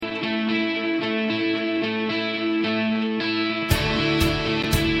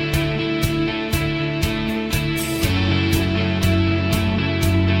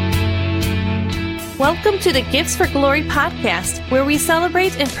Welcome to the Gifts for Glory podcast, where we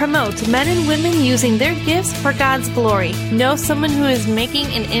celebrate and promote men and women using their gifts for God's glory. Know someone who is making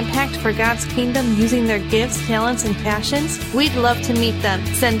an impact for God's kingdom using their gifts, talents, and passions? We'd love to meet them.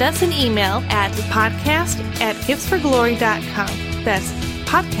 Send us an email at podcast@giftsforglory.com. That's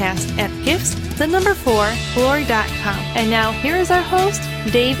podcast@gifts4glory.com. And now here is our host,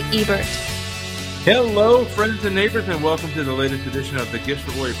 Dave Ebert. Hello, friends and neighbors, and welcome to the latest edition of the Gifts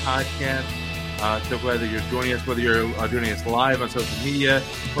for Glory podcast. So glad that you're joining us, whether you're joining us live on social media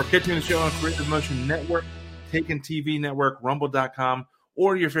or catching the show on Creative Motion Network, Taken TV Network, Rumble.com,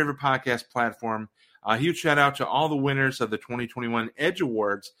 or your favorite podcast platform. A huge shout out to all the winners of the 2021 Edge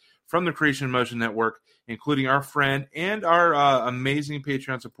Awards from the Creation Motion Network, including our friend and our amazing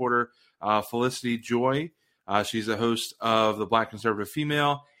Patreon supporter, Felicity Joy. She's a host of the Black Conservative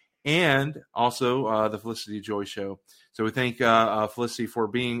Female and also the Felicity Joy Show. So we thank Felicity for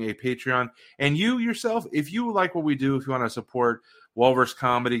being a Patreon. And you yourself, if you like what we do, if you want to support Wellverse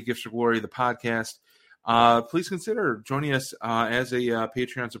Comedy, Gifts for Glory, the podcast, please consider joining us as a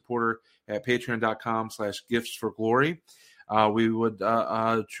Patreon supporter at patreon.com/giftsforglory. We would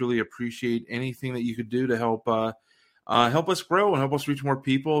truly appreciate anything that you could do to help us grow and help us reach more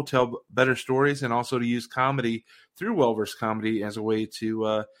people, tell better stories, and also to use comedy through Wellverse Comedy as a way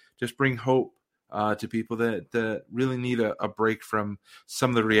to just bring hope to people that really need a break from some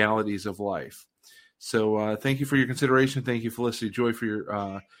of the realities of life. So thank you for your consideration. Thank you, Felicity Joy, for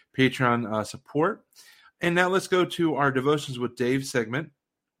your Patreon support. And now let's go to our Devotions with Dave segment.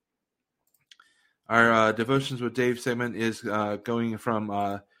 Our Devotions with Dave segment is going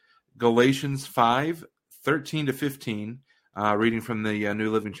from Galatians 5:13-15, reading from the New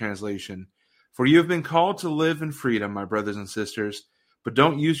Living Translation. For you have been called to live in freedom, my brothers and sisters, but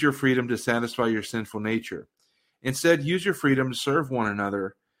don't use your freedom to satisfy your sinful nature. Instead, use your freedom to serve one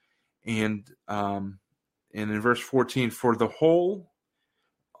another. And in verse 14, for the whole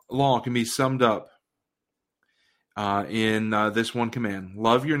law can be summed up in this one command: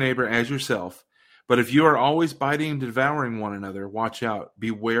 love your neighbor as yourself. But if you are always biting and devouring one another, watch out,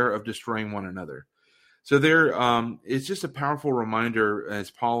 beware of destroying one another. So there, it's just a powerful reminder as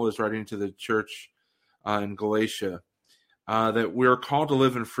Paul is writing to the church in Galatia that we're called to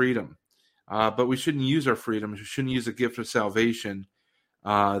live in freedom, but we shouldn't use our freedom. We shouldn't use the gift of salvation,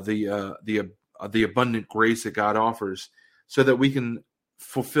 the abundant grace that God offers, so that we can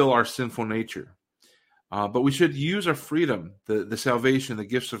fulfill our sinful nature. But we should use our freedom, the salvation, the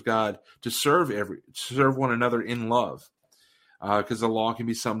gifts of God, to serve one another in love. Because the law can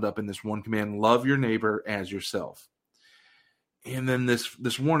be summed up in this one command: love your neighbor as yourself. And then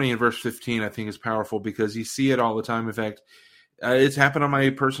this warning in verse 15, I think, is powerful because you see it all the time. In fact, it's happened on my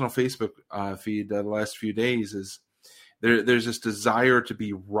personal Facebook feed the last few days. Is there's this desire to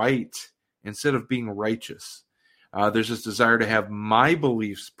be right instead of being righteous. There's this desire to have my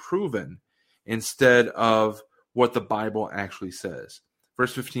beliefs proven instead of what the Bible actually says.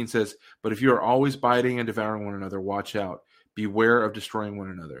 Verse 15 says, but if you are always biting and devouring one another, watch out. Beware of destroying one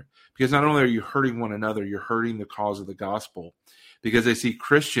another. Because not only are you hurting one another, you're hurting the cause of the gospel. Because they see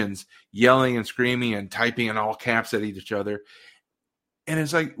Christians yelling and screaming and typing in all caps at each other. And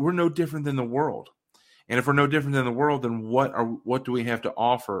it's like, we're no different than the world. And if we're no different than the world, then what do we have to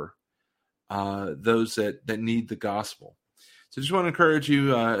offer those that need the gospel? So I just want to encourage you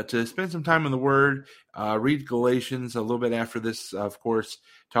to spend some time in the Word. Read Galatians a little bit after this, of course,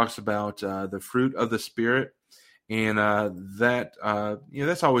 talks about the fruit of the Spirit. And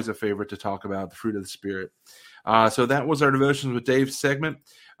that's always a favorite to talk about, the fruit of the Spirit. So that was our Devotions with Dave segment.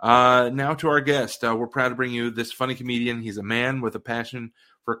 Now to our guest. We're proud to bring you this funny comedian. He's a man with a passion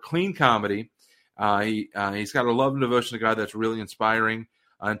for clean comedy. He's got a love and devotion to God that's really inspiring.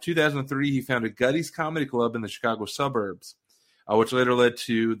 In 2003, he founded Gutty's Comedy Club in the Chicago suburbs, which later led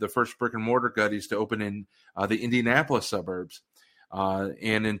to the first brick-and-mortar Gutty's to open in the Indianapolis suburbs.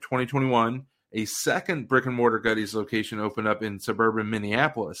 And in 2021, a second brick-and-mortar Gutty's location opened up in suburban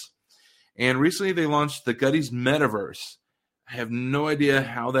Minneapolis. And recently they launched the Gutty's Metaverse. I have no idea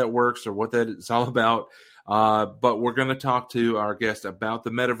how that works or what that is all about, but we're going to talk to our guest about the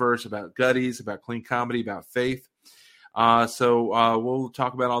Metaverse, about Gutty's, about clean comedy, about faith. So we'll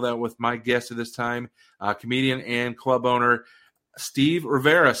talk about all that with my guest at this time, comedian and club owner, Steve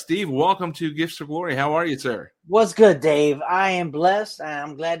Rivera. Steve, welcome to Gifts for Glory. How are you, sir? What's good, Dave? I am blessed.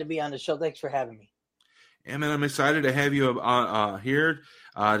 I'm glad to be on the show. Thanks for having me. Yeah, man, I'm excited to have you here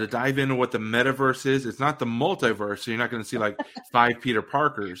to dive into what the metaverse is. It's not the multiverse, so you're not going to see like 5 Peter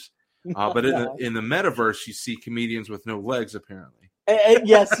Parkers. But in the metaverse, you see comedians with no legs, apparently.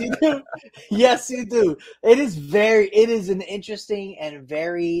 Yes, you do. Yes, you do. It is an interesting and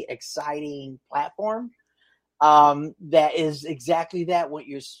very exciting platform. That is exactly that, what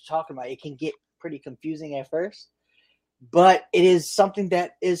you're talking about. It can get pretty confusing at first, but it is something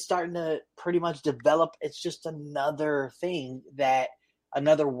that is starting to pretty much develop. It's just another thing,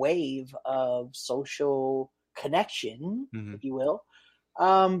 another wave of social connection, if you will,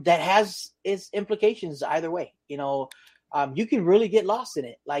 that has its implications either way. You can really get lost in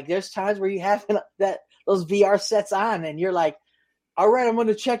it. Like, there's times where you have those VR sets on and you're like, all right, I'm going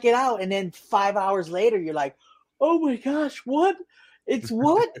to check it out. And then 5 hours later, you're like, oh my gosh, what? It's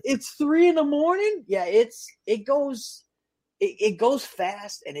what? It's 3 a.m. Yeah, it goes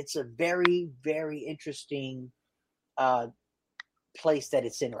fast, and it's a very, very interesting place that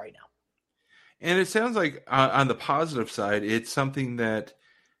it's in right now. And it sounds like on the positive side, it's something that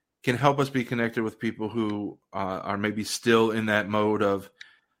can help us be connected with people who are maybe still in that mode of,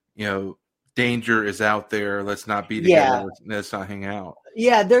 danger is out there. Let's not be together. Let's not hang out.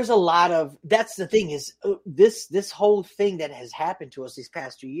 Yeah, there's a lot of, that's the thing is this whole thing that has happened to us these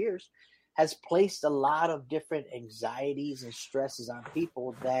past 2 years has placed a lot of different anxieties and stresses on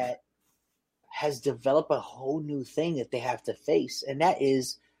people that has developed a whole new thing that they have to face. And that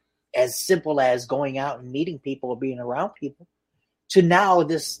is as simple as going out and meeting people or being around people, to now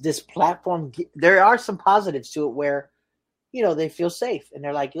this platform. There are some positives to it where, they feel safe and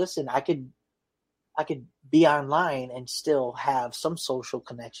they're like, listen, I could be online and still have some social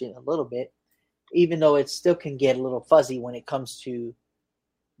connection a little bit, even though it still can get a little fuzzy when it comes to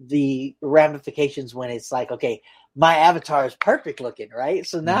the ramifications, when it's like, okay, my avatar is perfect looking, right?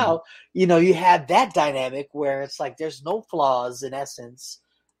 So now, you have that dynamic where it's like there's no flaws in essence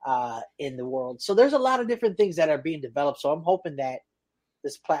in the world. So there's a lot of different things that are being developed. So I'm hoping that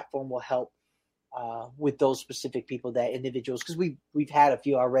this platform will help with those specific people, that individuals, because we've had a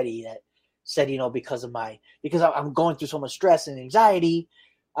few already that said, because I'm going through so much stress and anxiety,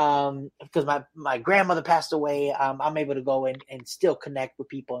 because my grandmother passed away, I'm able to go and still connect with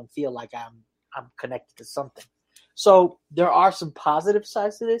people and feel like I'm connected to something. So there are some positive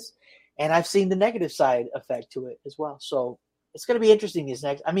sides to this, and I've seen the negative side effect to it as well. So it's going to be interesting this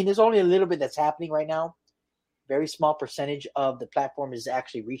next. I mean, there's only a little bit that's happening right now. Very small percentage of the platform is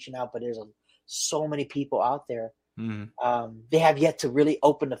actually reaching out, but there's so many people out there. They have yet to really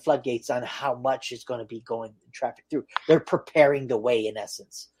open the floodgates on how much is going to be going traffic through. They're preparing the way, in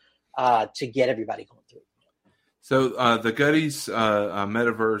essence, to get everybody going through. So the Gutties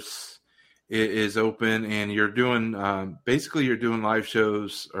metaverse is open, and you're doing basically live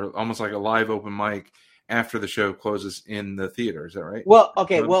shows, or almost like a live open mic after the show closes in the theater. Is that right? Well,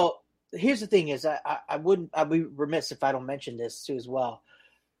 okay. Well, here's the thing: is I'd be remiss if I don't mention this too as well.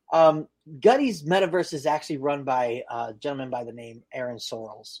 Gutties Metaverse is actually run by a gentleman by the name Aaron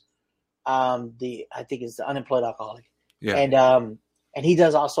Sorrells. I think is the unemployed alcoholic. Yeah. And he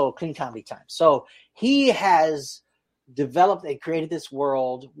does also Clean Comedy Time. So he has developed and created this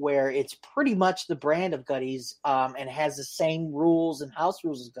world where it's pretty much the brand of Gutties, and has the same rules and house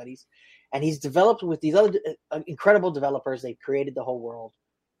rules as Gutties. And he's developed with these other incredible developers. They've created the whole world,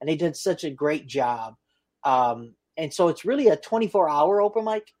 and they did such a great job. And so it's really a 24-hour open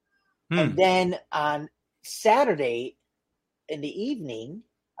mic. And then on Saturday in the evening,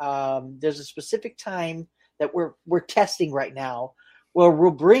 there's a specific time that we're testing right now, where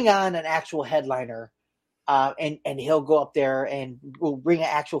we'll bring on an actual headliner, and he'll go up there, and we'll bring an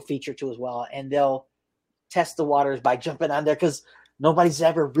actual feature too as well. And they'll test the waters by jumping on there, because nobody's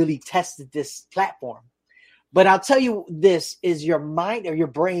ever really tested this platform. But I'll tell you, this is your mind, or your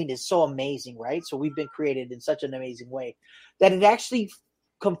brain is so amazing, right? So we've been created in such an amazing way that it actually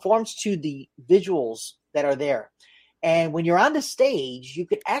conforms to the visuals that are there. And when you're on the stage, you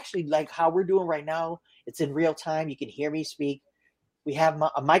could actually, like how we're doing right now, it's in real time. You can hear me speak. We have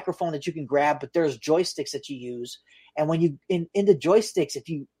a microphone that you can grab, but there's joysticks that you use. And when you in the joysticks, if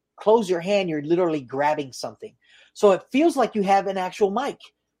you close your hand, you're literally grabbing something. So it feels like you have an actual mic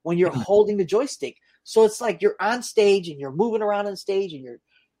when you're holding the joystick. So it's like you're on stage and you're moving around on stage and you're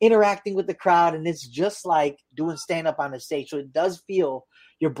interacting with the crowd, and it's just like doing stand-up on the stage. So it does feel,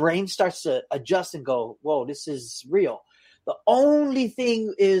 your brain starts to adjust and go, whoa, this is real. The only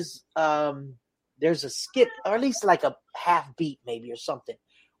thing is there's a skip, or at least like a half beat maybe or something,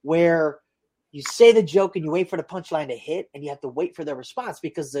 where you say the joke and you wait for the punchline to hit, and you have to wait for the response,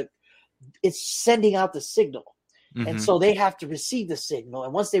 because it's sending out the signal. And so they have to receive the signal.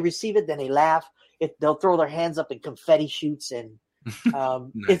 And once they receive it, then they laugh. They'll throw their hands up and confetti shoots, and nice.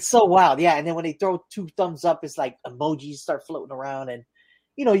 It's so wild. Yeah. And then when they throw 2 thumbs up, it's like emojis start floating around, and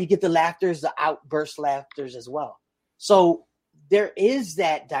you get the laughters, the outburst laughters as well. So there is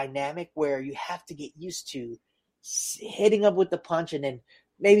that dynamic where you have to get used to hitting up with the punch and then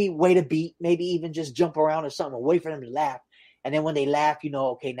maybe wait a beat, maybe even just jump around or something and wait for them to laugh. And then when they laugh,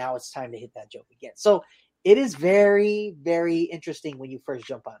 okay, now it's time to hit that joke again. So it is very, very interesting when you first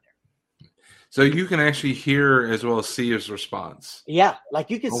jump on there. So you can actually hear as well as see his response. Yeah, like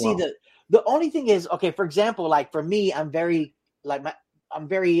you can see the only thing is, okay, for example, like for me, I'm very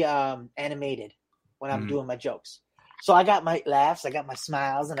animated when I'm doing my jokes. So I got my laughs, I got my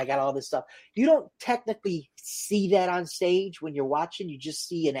smiles, and I got all this stuff. You don't technically see that on stage when you're watching. You just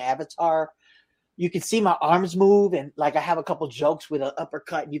see an avatar. You can see my arms move, and like I have a couple jokes with an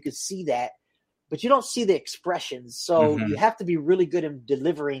uppercut, and you can see that. But you don't see the expressions. So you have to be really good in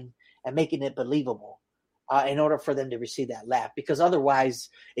delivering and making it believable in order for them to receive that laugh. Because otherwise,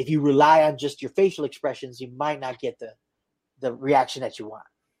 if you rely on just your facial expressions, you might not get the reaction that you want.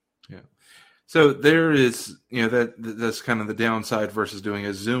 Yeah. So there is, that's kind of the downside versus doing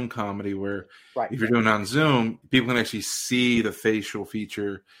a Zoom comedy where if you're doing it on Zoom, people can actually see the facial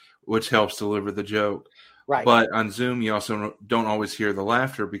feature, which helps deliver the joke. Right. But on Zoom, you also don't always hear the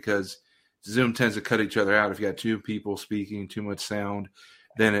laughter because Zoom tends to cut each other out. If you got two people speaking, too much sound,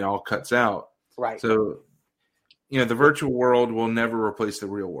 then it all cuts out. Right. So, the virtual world will never replace the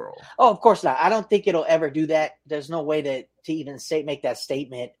real world. Oh, of course not. I don't think it'll ever do that. There's no way to even make that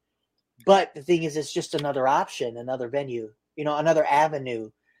statement. But the thing is, it's just another option, another venue, another avenue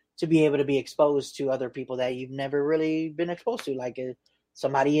to be able to be exposed to other people that you've never really been exposed to. Like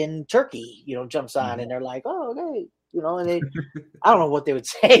somebody in Turkey, jumps on and they're like, oh, okay. And they, I don't know what they would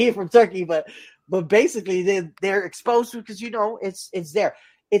say from Turkey, but basically they're exposed to because, it's there.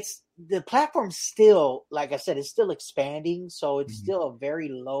 It's the platform still, like I said, it's still expanding. So it's still a very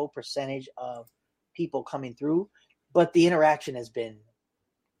low percentage of people coming through, but the interaction has been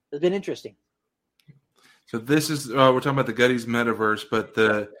interesting. So this is we're talking about the Gutties metaverse, but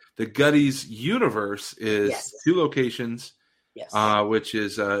the Gutties universe is two locations, which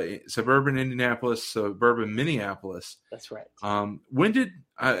is suburban Indianapolis, suburban Minneapolis. That's right. When did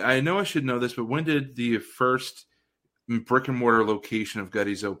I know I should know this, but when did the first brick and mortar location of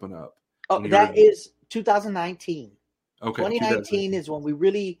Gutties open up? Oh, that is 2019. Okay, 2019 is when we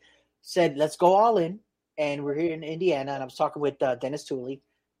really said let's go all in, and we're here in Indiana, and I was talking with Dennis Tooley.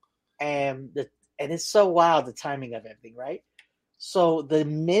 And it's so wild, the timing of everything, right? So the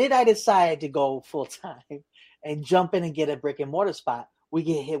minute I decided to go full time and jump in and get a brick and mortar spot, we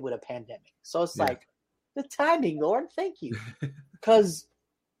get hit with a pandemic. So it's like the timing, Lord, thank you. Because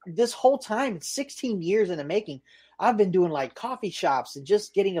this whole time, it's 16 years in the making. I've been doing like coffee shops and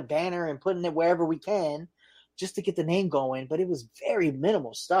just getting a banner and putting it wherever we can just to get the name going. But it was very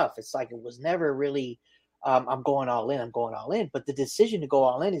minimal stuff. It's like it was never really I'm going all in. But the decision to go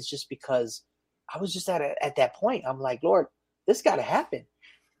all in is just because I was just at that point. I'm like, Lord, this got to happen.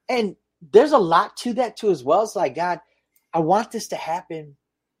 And there's a lot to that too as well. It's like, God, I want this to happen.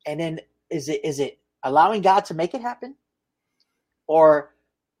 And then is it allowing God to make it happen or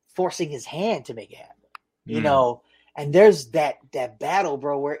forcing his hand to make it happen? And there's that battle,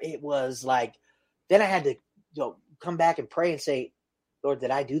 bro, where it was like, then I had to come back and pray and say, Lord, did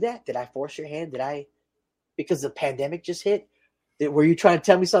I do that? Did I force your hand? Because the pandemic just hit? Were you trying to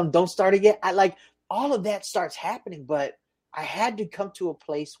tell me something? Don't start again? All of that starts happening, but I had to come to a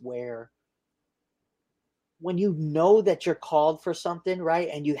place where when you know that you're called for something, right,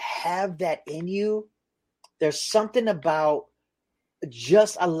 and you have that in you, there's something about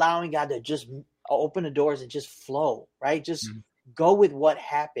just allowing God to just open the doors and just flow, right? Just go with what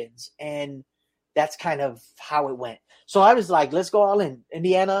happens. And that's kind of how it went. So I was like, let's go all in.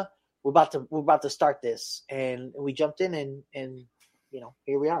 Indiana, we're about to start this, and we jumped in, and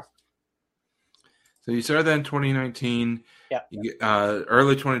here we are. So you started that in 2019. Yeah.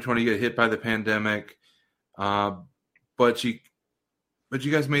 Early 2020, you get hit by the pandemic, but you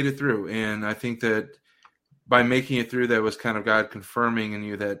guys made it through, and I think that by making it through, that was kind of God confirming in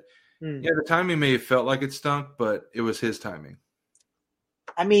you that the timing may have felt like it stunk, but it was His timing.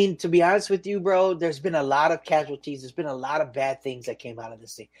 I mean, to be honest with you, bro, there's been a lot of casualties. There's been a lot of bad things that came out of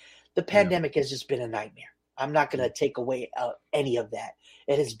this thing. The pandemic has just been a nightmare. I'm not going to take away any of that.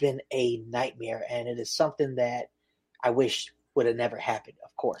 It has been a nightmare, and it is something that I wish would have never happened,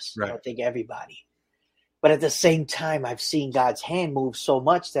 of course. Right. I don't think everybody. But at the same time, I've seen God's hand move so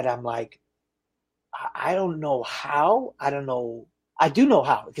much that I'm like, I don't know how. I don't know. I do know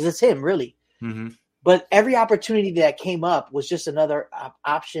how because it's Him, really. Mm-hmm. But every opportunity that came up was just another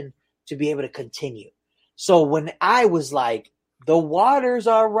option to be able to continue. So when I was like, the waters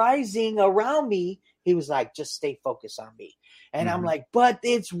are rising around me, He was like, just stay focused on me. And I'm like, but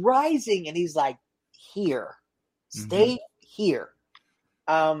it's rising. And He's like, here, stay here.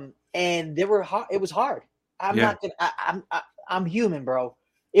 And there were it was hard. I'm human, bro.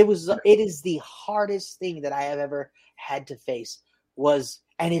 It is the hardest thing that I have ever had to face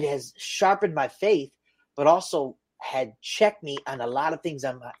and it has sharpened my faith, but also had checked me on a lot of things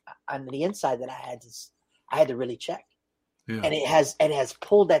on the inside that I had to really check. Yeah. And it has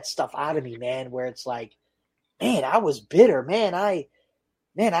pulled that stuff out of me, man, where it's like, man, I was bitter, man. I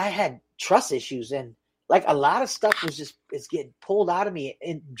had trust issues, and like a lot of stuff is getting pulled out of me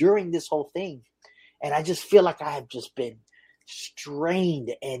during this whole thing. And I just feel like I have just been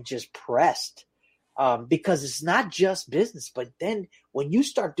strained and just pressed, because it's not just business, but then when you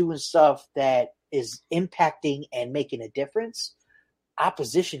start doing stuff that is impacting and making a difference,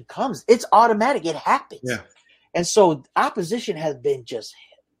 opposition comes. It's automatic. It happens. Yeah. And so opposition has been just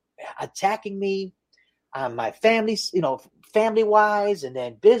attacking me, my family, family wise, and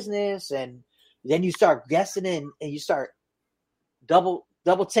then business. And then you start guessing and you start double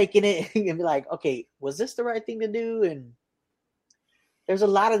taking it and be like, okay, was this the right thing to do? And there's a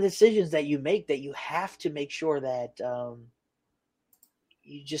lot of decisions that you make that you have to make sure that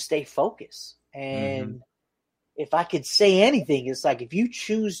you just stay focused. And if I could say anything, it's like, if you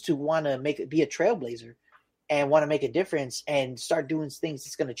choose to want to be a trailblazer and want to make a difference and start doing things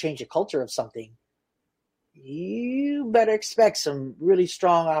that's going to change the culture of something, you better expect some really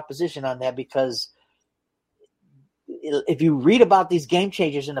strong opposition on that, because if you read about these game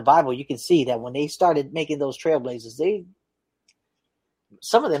changers in the Bible, you can see that when they started making those trailblazers,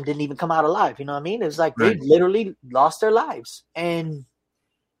 some of them didn't even come out alive. You know what I mean? It was like they literally lost their lives, and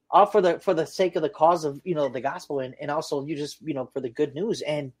all for the sake of the cause of, the gospel, and also you just, for the good news.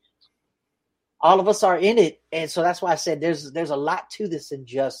 And all of us are in it. And so that's why I said there's a lot to this than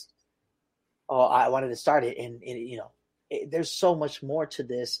just, I wanted to start it. And there's so much more to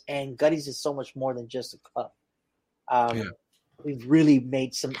this. And Gutties is so much more than just a cup. We've really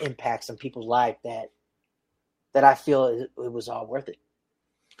made some impacts in people's life that I feel it was all worth it.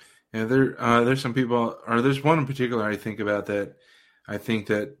 Yeah, there's some people, or there's one in particular I think about that. I think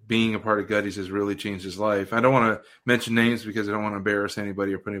that being a part of Gutties has really changed his life. I don't want to mention names because I don't want to embarrass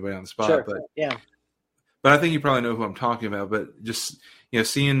anybody or put anybody on the spot. Sure. But I think you probably know who I'm talking about. But just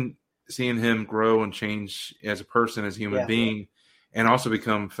seeing him grow and change as a person, as a human being, and also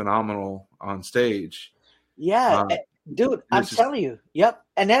become phenomenal on stage. Yeah, dude, I'm telling you. Yep,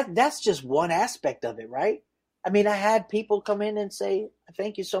 and that's just one aspect of it, right? I mean, I had people come in and say,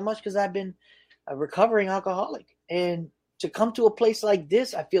 "Thank you so much," because I've been a recovering alcoholic, and to come to a place like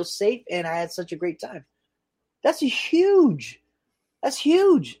this, I feel safe, and I had such a great time. That's huge. That's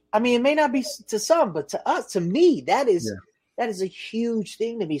huge. I mean, it may not be to some, but to us, to me, that is a huge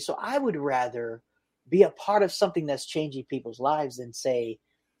thing to me. So I would rather be a part of something that's changing people's lives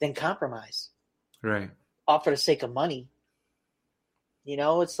than compromise. Right. All for the sake of money.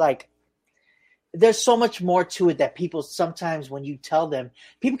 It's like, there's so much more to it that people sometimes, when you tell them,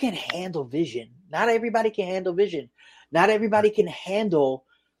 people can't handle vision. Not everybody can handle vision. Not everybody can handle,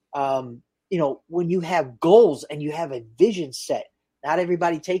 when you have goals and you have a vision set. Not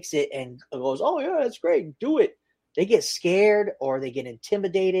everybody takes it and goes, "Oh yeah, that's great, do it." They get scared, or they get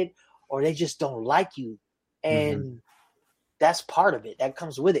intimidated, or they just don't like you, and that's part of it. That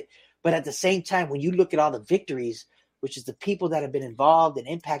comes with it. But at the same time, when you look at all the victories, which is the people that have been involved and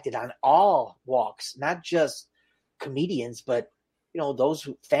impacted on all walks, not just comedians, but those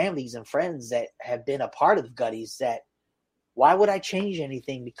families and friends that have been a part of Gutties, that why would I change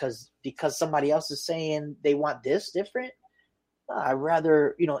anything because somebody else is saying they want this different? I'd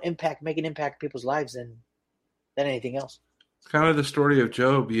rather, make an impact in people's lives than anything else. It's kind of the story of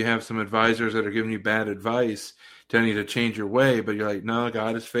Job. You have some advisors that are giving you bad advice, telling you to change your way, but you're like, no,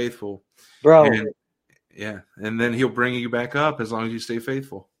 God is faithful. Bro. And then he'll bring you back up as long as you stay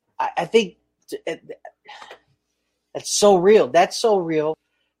faithful. I think that's so real. That's so real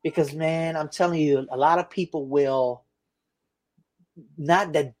because, man, I'm telling you, a lot of people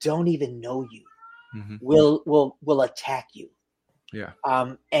that don't even know you will attack you. Yeah.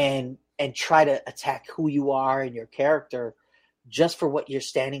 And try to attack who you are and your character just for what you're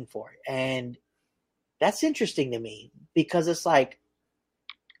standing for. And that's interesting to me because it's like,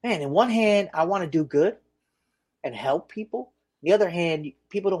 man, in one hand, I want to do good and help people. On the other hand,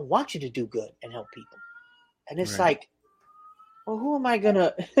 people don't want you to do good and help people. And it's like, well, who am I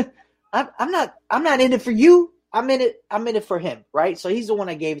gonna? I'm not in it for you. I'm in it for him, right? So he's the one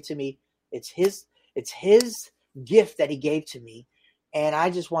that gave it to me. It's his gift that he gave to me, and I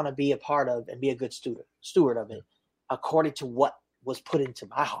just want to be a part of and be a good steward of it, according to what was put into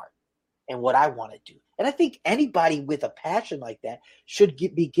my heart and what I want to do. And I think anybody with a passion like that should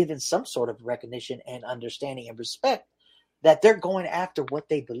be given some sort of recognition and understanding and respect that they're going after what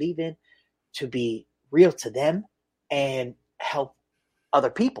they believe in to be real to them and help other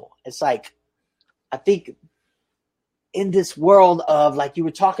people. It's like, I think in this world of, like you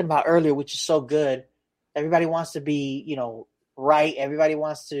were talking about earlier, which is so good, everybody wants to be, right. Everybody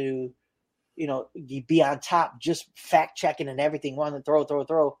wants to, be on top, just fact checking and everything, wanting to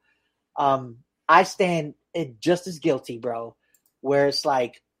throw. I stand just as guilty, bro, where it's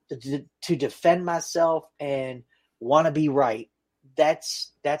like to defend myself and want to be right.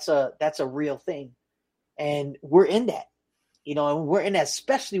 That's a real thing. And we're in that, and we're in that,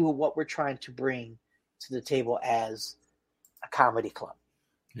 especially with what we're trying to bring to the table as a comedy club.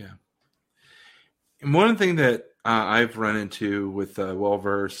 Yeah. And one thing that I've run into with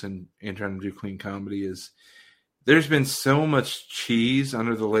Well-Versed and trying to do clean comedy is there's been so much cheese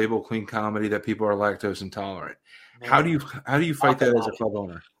under the label clean comedy that people are lactose intolerant. Man. How do you fight that as a club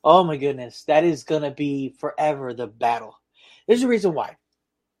owner? Oh my goodness. That is going to be forever the battle. There's a reason why.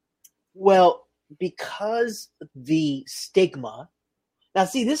 Well, because the stigma. Now,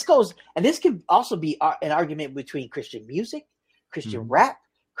 see, this goes, and this can also be an argument between Christian music, Christian rap,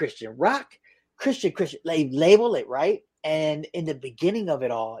 Christian rock, Christian, label it, right? And in the beginning of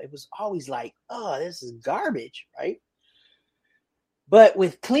it all, it was always like, oh, this is garbage, right? But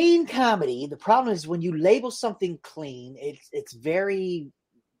with clean comedy, the problem is when you label something clean, it's very,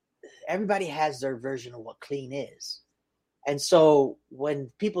 everybody has their version of what clean is. And so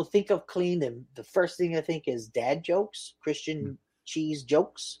when people think of clean, then the first thing I think is dad jokes, Christian cheese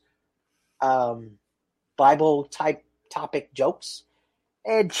jokes, Bible type topic jokes,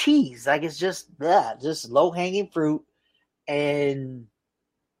 and cheese. Like it's just low hanging fruit and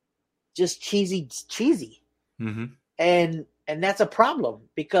just cheesy. Mm-hmm. And that's a problem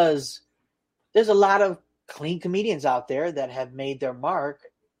because there's a lot of clean comedians out there that have made their mark,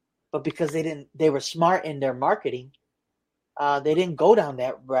 but because they were smart in their marketing, they didn't go down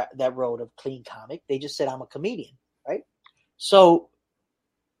that road of clean comic. They just said, I'm a comedian, right? So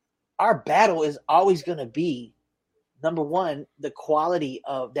our battle is always going to be, number one, the quality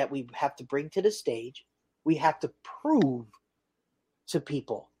of that we have to bring to the stage. We have to prove to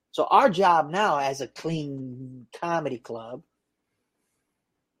people. So our job now as a clean comedy club,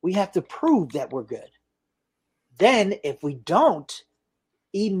 we have to prove that we're good. Then if we don't,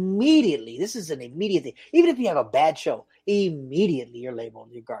 immediately, this is an immediate thing. Even if you have a bad show, immediately you're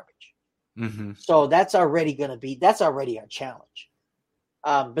labeled your garbage. Mm-hmm. So that's already our challenge.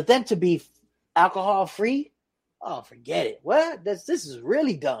 But then to be alcohol free, oh, forget it. What? This is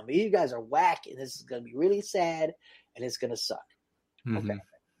really dumb. You guys are whack, and this is going to be really sad, and it's going to suck. Mm-hmm. Okay.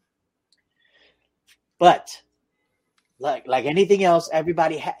 But like anything else,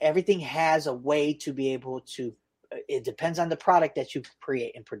 everything has a way to be able to. It depends on the product that you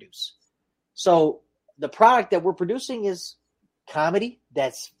create and produce. So the product that we're producing is comedy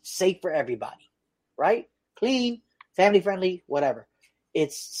that's safe for everybody, right? Clean, family friendly, whatever.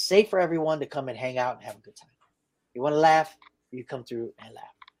 It's safe for everyone to come and hang out and have a good time. You want to laugh, you come through and laugh.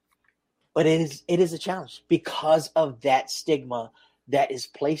 But it is a challenge because of that stigma that is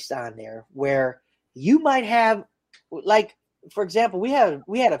placed on there, where you might have, like, for example, we had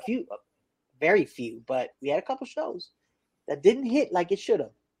a few, very few, but we had a couple shows that didn't hit like it should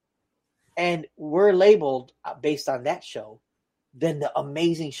have. And we're labeled based on that show than the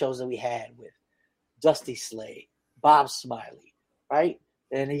amazing shows that we had with Dusty Slade, Bob Smiley, right?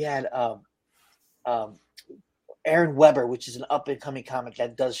 And he had Aaron Weber, which is an up-and-coming comic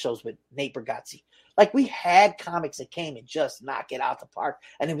that does shows with Nate Bargatze. Like, we had comics that came and just knock it out the park,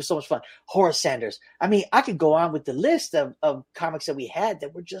 and it was so much fun. Horace Sanders. I mean, I could go on with the list of comics that we had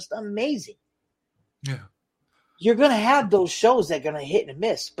that were just amazing. Yeah. You're going to have those shows that are going to hit and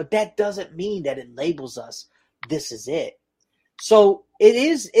miss, but that doesn't mean that it labels us, this is it. So it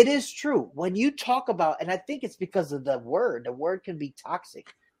is true. When you talk about, and I think it's because of the word can be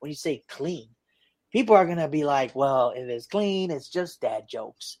toxic when you say clean. People are going to be like, well, if it's clean, it's just dad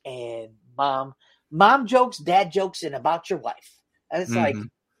jokes and mom jokes, dad jokes, and about your wife. And it's like,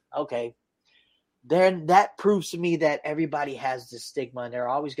 okay, then that proves to me that everybody has this stigma, and they're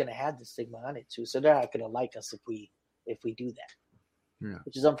always going to have the stigma on it too. So they're not going to like us if we do that,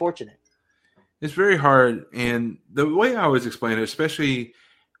 which is unfortunate. It's very hard. And the way I always explain it, especially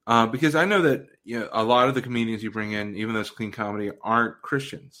because I know that a lot of the comedians you bring in, even though it's clean comedy, aren't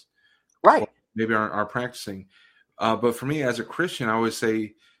Christians. Right. Maybe aren't practicing. But for me as a Christian, I always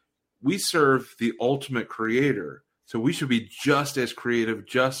say we serve the ultimate creator. So we should be just as creative,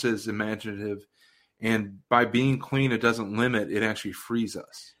 just as imaginative. And by being clean, it doesn't limit, it actually frees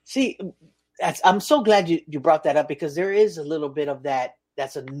us. See, I'm so glad you brought that up, because there is a little bit of that.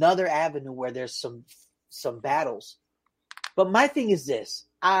 That's another avenue where there's some battles. But my thing is this.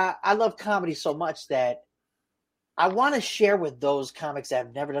 I love comedy so much that I want to share with those comics that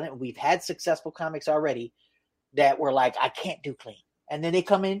have never done it. We've had successful comics already that were like, I can't do clean. And then they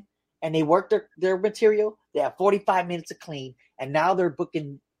come in and they work their material. They have 45 minutes of clean. And now they're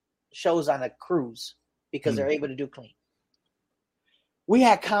booking shows on a cruise because they're able to do clean. We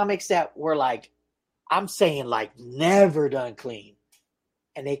had comics that were like, I'm saying like never done clean.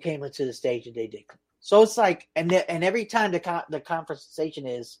 And they came into the stage and they did clean. So it's like, and every time the conversation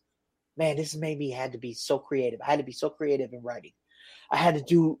is, man, this made me had to be so creative. I had to be so creative in writing. I had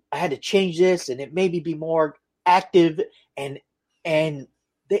to change this, and it made me be more active, and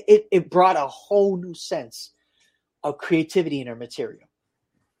it brought a whole new sense of creativity in our material.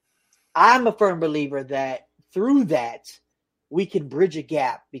 I'm a firm believer that through that, we can bridge a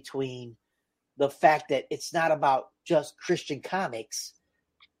gap between the fact that it's not about just Christian comics,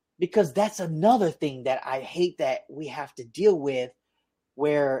 because that's another thing that I hate that we have to deal with,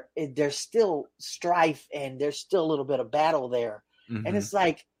 where there's still strife and there's still a little bit of battle there. Mm-hmm. And it's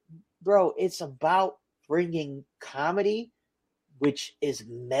like, bro, it's about bringing comedy, which is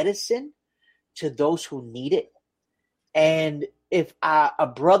medicine, to those who need it. And if a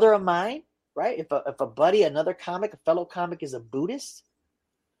brother of mine, right, if a buddy, another comic, a fellow comic is a Buddhist,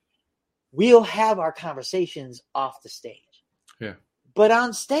 we'll have our conversations off the stage. Yeah. But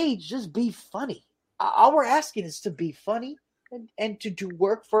on stage, just be funny. All we're asking is to be funny and to do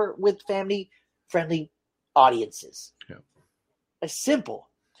work with family-friendly audiences. Yeah. It's simple.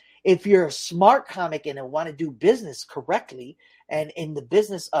 If you're a smart comic and want to do business correctly and in the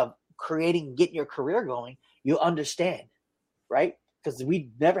business of getting your career going, you understand, right? Because we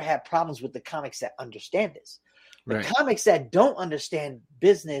never had problems with the comics that understand this. The comics that don't understand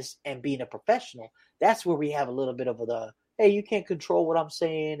business and being a professional, that's where we have a little bit of hey, you can't control what I'm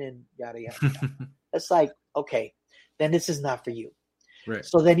saying and yada, yada, yada. It's like, okay, then this is not for you. Right.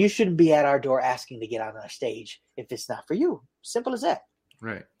 So then you shouldn't be at our door asking to get on our stage if it's not for you. Simple as that.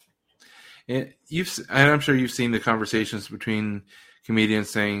 Right. And I'm sure you've seen the conversations between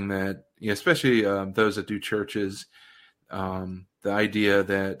comedians saying that, especially those that do churches, the idea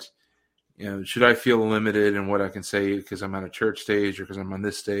that, should I feel limited in what I can say because I'm on a church stage or because I'm on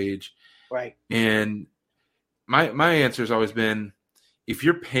this stage? Right. And my answer has always been, if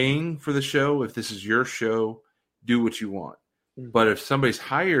you're paying for the show, if this is your show, do what you want. Mm-hmm. But if somebody's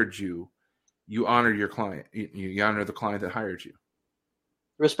hired you, you honor your client. You honor the client that hired you.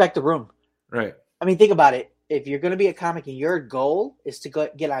 Respect the room. Right. I mean, think about it. If you're going to be a comic and your goal is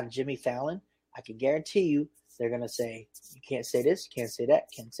to get on Jimmy Fallon, I can guarantee you they're going to say, you can't say this, can't say that,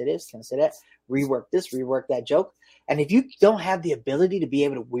 can't say this, can't say that. Rework this, rework that joke. And if you don't have the ability to be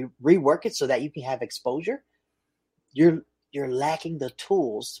able to rework it so that you can have exposure, you're lacking the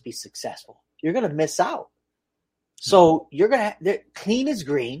tools to be successful. You're going to miss out. So you're going to clean is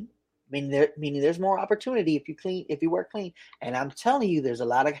green, meaning there's more opportunity if you work clean. And I'm telling you, there's a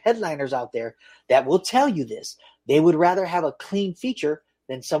lot of headliners out there that will tell you this. They would rather have a clean feature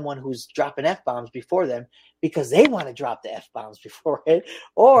than someone who's dropping F-bombs before them because they want to drop the F-bombs before it,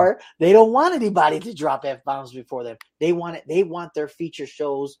 or they don't want anybody to drop F-bombs before them. They want their feature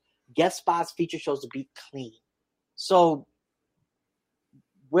shows, guest spots, feature shows to be clean. So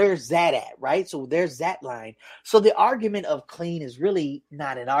where's that at, right? So there's that line. So the argument of clean is really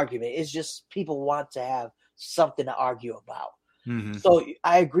not an argument. It's just people want to have something to argue about. Mm-hmm. So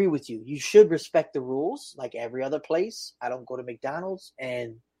I agree with you. You should respect the rules like every other place. I don't go to McDonald's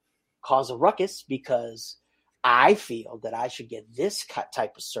and cause a ruckus because I feel that I should get this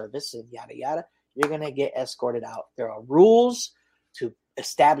type of service and yada, yada. You're going to get escorted out. There are rules to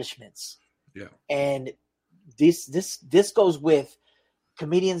establishments. Yeah. And this goes with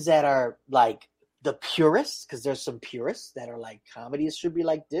comedians that are like the purists, because there's some purists that are like comedies should be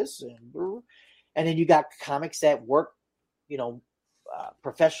like this, and then you got comics that work,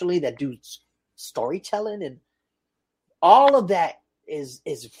 professionally, that do storytelling, and all of that is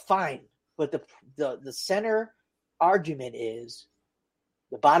fine. But the center argument is,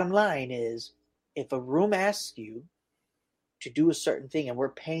 the bottom line is, if a room asks you to do a certain thing and we're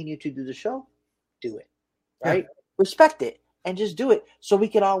paying you to do the show, do it. Right? Yeah. Respect it and just do it so we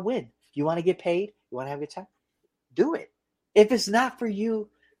can all win. You want to get paid? You want to have a good time? Do it. If it's not for you,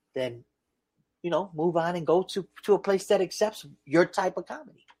 then, move on and go to a place that accepts your type of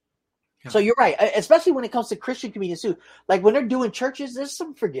comedy. Yeah. So you're right, especially when it comes to Christian comedians too. Like when they're doing churches, there's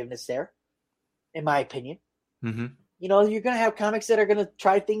some forgiveness there, in my opinion. Mm-hmm. You're going to have comics that are going to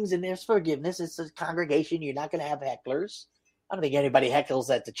try things and there's forgiveness. It's a congregation. You're not going to have hecklers. I don't think anybody heckles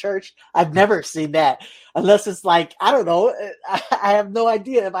at the church. I've never seen that unless it's like, I don't know. I have no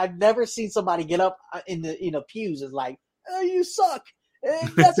idea. I've never seen somebody get up in the pews and like, You suck.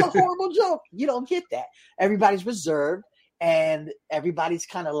 That's a horrible joke. You don't get that. Everybody's reserved, and everybody's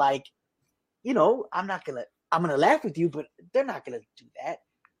kind of like, I'm going to laugh with you, but they're not going to do that.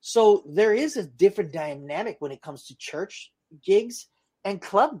 So there is a different dynamic when it comes to church gigs and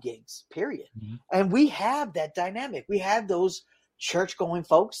club gigs, period. Mm-hmm. And we have that dynamic. We have those church-going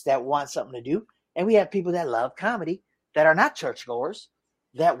folks that want something to do, and we have people that love comedy that are not churchgoers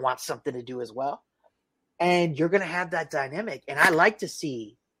that want something to do as well. And you're going to have that dynamic. And I like to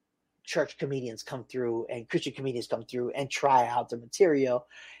see church comedians come through and Christian comedians come through and try out the material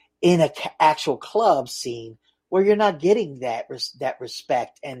in an actual club scene where you're not getting that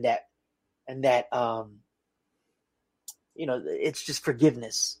respect and that it's just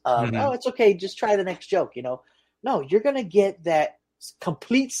forgiveness. Oh, it's okay. Just try the next joke. No, you're going to get that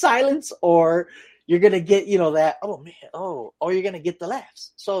complete silence, or you're going to get, that, oh man, or you're going to get the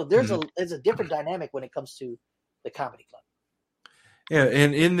laughs. So there's a different dynamic when it comes to the comedy club. Yeah.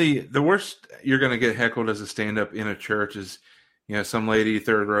 And in the worst you're going to get heckled as a stand-up in a church is, some lady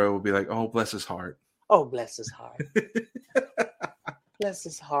third row will be like, oh, bless his heart. Oh, bless his heart. Bless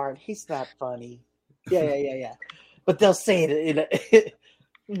his heart. He's not funny. Yeah. But they'll say it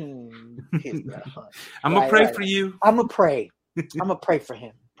he's not funny. I'm going to pray for you. I'm going to pray. I'm going to pray for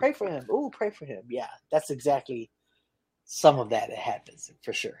him. Pray for him. Ooh, pray for him. Yeah, that's exactly some of that happens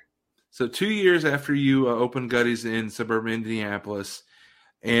for sure. So 2 years after you opened Gutties in suburban Indianapolis,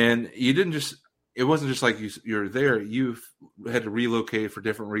 and you didn't just, it wasn't just like you're there. You had to relocate for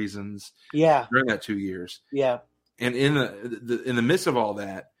different reasons. Yeah. During that 2 years. Yeah. And in the midst of all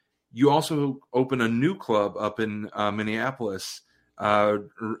that, you also opened a new club up in Minneapolis,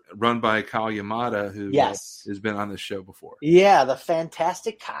 run by Kyle Yamada, who has been on this show before. Yeah, the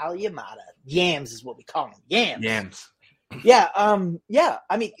fantastic Kyle Yamada. Yams is what we call him. Yams. Yeah.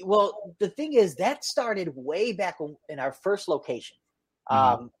 I mean, well, the thing is that started way back in our first location.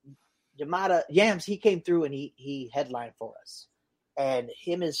 Yamada, Yams, he came through and he headlined for us, and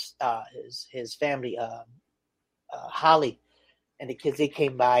him his family, Holly, and the kids, they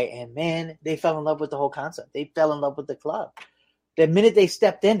came by, and man, they fell in love with the whole concept. They fell in love with the club. The minute they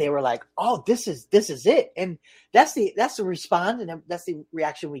stepped in, they were like, "Oh, this is it," and that's the response, and that's the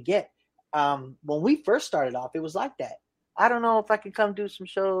reaction we get. When we first started off, it was like that. I don't know if I can come do some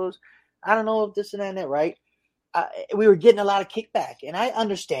shows. I don't know if this and that, right? We were getting a lot of kickback, and I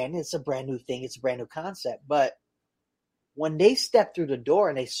understand it's a brand new thing, it's a brand new concept, but when they stepped through the door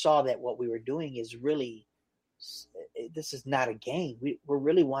and they saw that what we were doing is really, this is not a game. We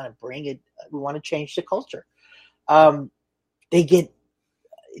really want to bring it. We want to change the culture. They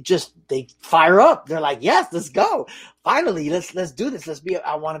fire up. They're like, yes, let's go. Finally, let's do this.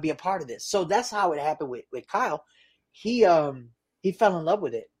 I want to be a part of this. So that's how it happened with Kyle. He fell in love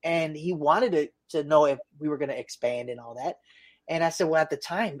with it, and he wanted to know if we were going to expand and all that. And I said, well, at the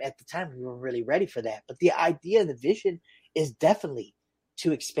time, we weren't really ready for that. But the idea and the vision is definitely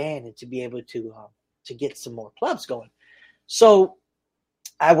to expand and to be able to get some more clubs going. So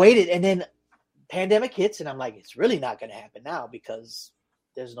I waited, and then pandemic hits, and I'm like, it's really not going to happen now because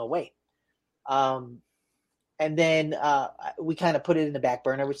there's no way. And then we kind of put it in the back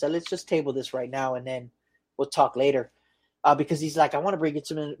burner. We said, let's just table this right now, and then we'll talk later. Because he's like, I want to bring it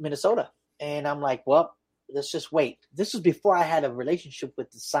to Minnesota. And I'm like, well, let's just wait. This was before I had a relationship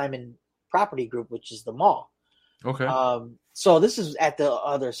with the Simon Property Group, which is the mall. Okay. So this is at the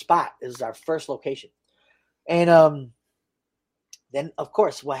other spot. This is our first location. And then, of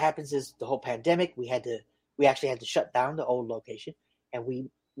course, what happens is the whole pandemic, we actually had to shut down the old location. And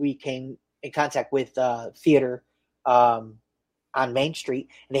we came in contact with theater on Main Street.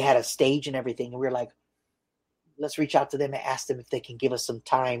 And they had a stage and everything. And we were like, let's reach out to them and ask them if they can give us some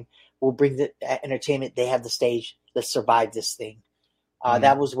time. We'll bring the entertainment. They have the stage. Let's survive this thing.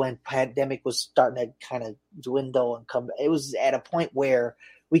 That was when pandemic was starting to kind of dwindle and come. It was at a point where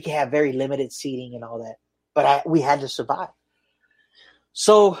we could have very limited seating and all that. But we had to survive.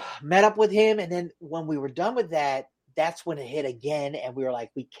 So met up with him. And then when we were done with that, that's when it hit again. And we were like,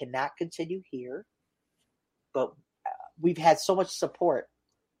 we cannot continue here. But we've had so much support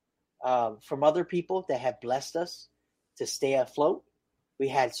from other people that have blessed us to stay afloat. We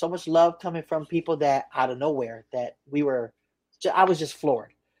had so much love coming from people that out of nowhere that I was just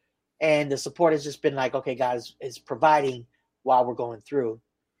floored. And the support has just been like, okay, God is providing while we're going through.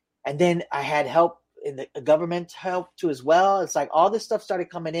 And then I had help in the government help too as well. It's like all this stuff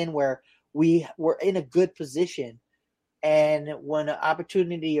started coming in where we were in a good position. And when an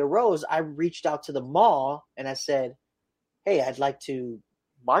opportunity arose, I reached out to the mall and I said, hey, I'd like to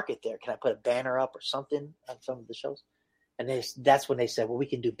market there. Can I put a banner up or something on some of the shows? And that's when they said, well, we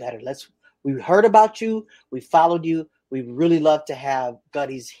can do better. We heard about you. We followed you. we'd really love to have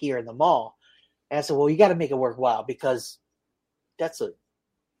Gutties here in the mall. And I said, well, you got to make it worthwhile because that's a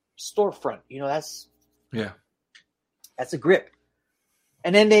storefront. That's a grip.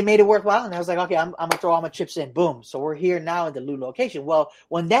 And then they made it worthwhile. And I was like, okay, I'm going to throw all my chips in. Boom. So we're here now in the new location. Well,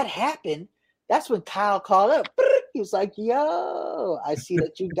 when that happened, that's when Kyle called up. He was like, yo, I see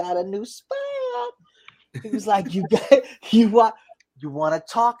that you got a new spot. He was like, you want to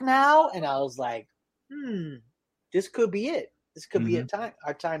talk now? And I was like, this could be it. This could be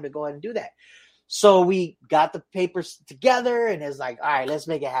our time to go ahead and do that. So we got the papers together and it's like, all right, let's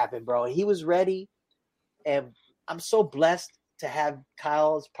make it happen, bro. And he was ready. And I'm so blessed to have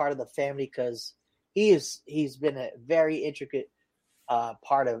Kyle as part of the family because he's been a very intricate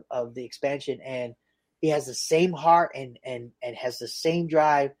part of the expansion, and he has the same heart and has the same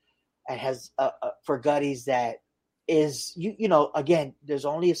drive and has for Gutties that is again, there's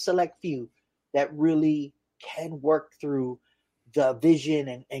only a select few that really can work through the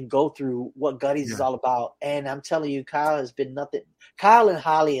vision and go through what Gutties is all about. And I'm telling you, Kyle and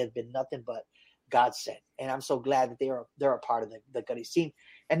Holly have been nothing but God sent. And I'm so glad that they're a part of the Gutties team.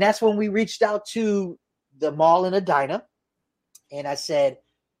 And that's when we reached out to the mall in Edina. And I said,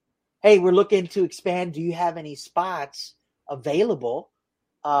 hey, we're looking to expand. Do you have any spots available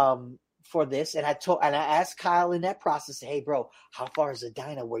for this? And I asked Kyle in that process, hey, bro, how far is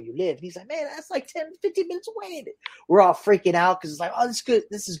Edina where you live? And he's like, man, that's like 10, 15 minutes away. And we're all freaking out because it's like, oh, this is good.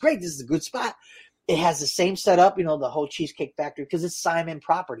 This is great. This is a good spot. It has the same setup, the whole Cheesecake Factory, because it's Simon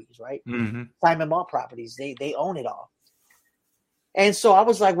Properties, right? Mm-hmm. Simon Mall Properties. They own it all. And so I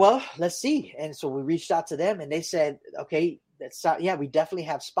was like, well, let's see. And so we reached out to them and they said, okay, we definitely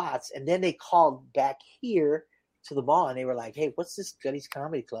have spots. And then they called back here to the mall and they were like, hey, what's this Gutties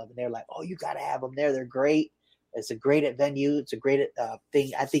Comedy Club? And they're like, oh, you got to have them there. They're great. It's a great venue. It's a great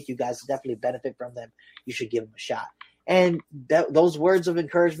thing. I think you guys definitely benefit from them. You should give them a shot. And those words of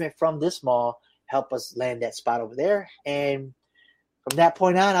encouragement from this mall help us land that spot over there. And from that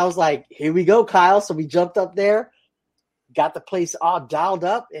point on, I was like, here we go, Kyle. So we jumped up there, got the place all dialed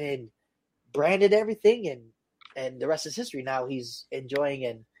up and branded everything. And the rest is history. Now he's enjoying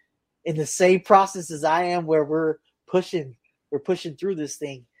and in the same process as I am, where we're pushing through this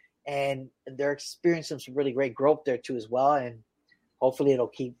thing, and they're experiencing some really great growth there too as well. And hopefully it'll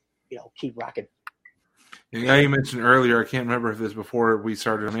keep rocking. Yeah, you mentioned earlier, I can't remember if it was before we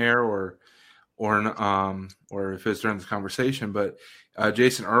started on air or if it's during this conversation, but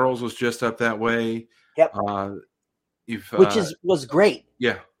Jason Earls was just up that way. Yep. Which was great.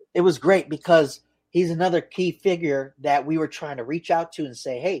 Yeah. It was great because he's another key figure that we were trying to reach out to and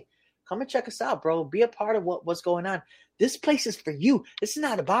say, hey, come and check us out, bro. Be a part of what's going on. This place is for you. It's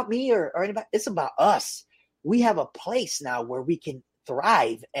not about me or anybody. It's about us. We have a place now where we can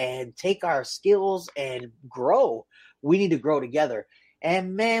thrive and take our skills and grow. We need to grow together.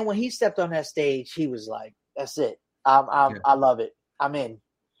 And man, when he stepped on that stage, he was like, that's it. I love it. I'm in.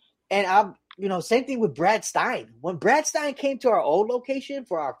 And same thing with Brad Stein. When Brad Stein came to our old location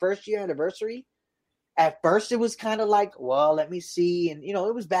for our first year anniversary, at first it was kind of like, well, let me see. And,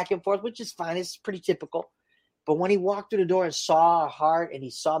 it was back and forth, which is fine. It's pretty typical. But when he walked through the door and saw our heart and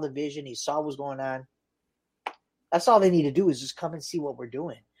he saw the vision, he saw what was going on, that's all they need to do is just come and see what we're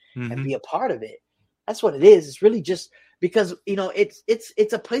doing and be a part of it. That's what it is. It's really just because,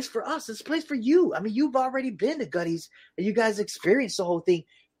 it's a place for us. It's a place for you. I mean, you've already been to Gutties and you guys experienced the whole thing.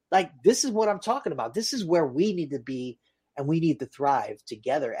 Like, this is what I'm talking about. This is where we need to be, and we need to thrive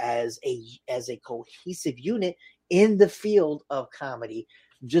together as a cohesive unit in the field of comedy,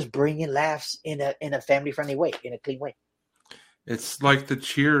 just bringing laughs in a family-friendly way, in a clean way. It's like the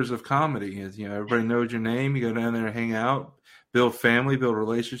Cheers of comedy. Everybody knows your name. You go down there and hang out, build family, build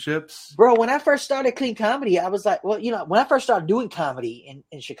relationships. Bro, when I first started Clean Comedy, I was like, when I first started doing comedy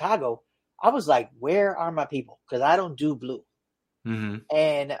in Chicago, I was like, where are my people? Because I don't do blue. Mm-hmm.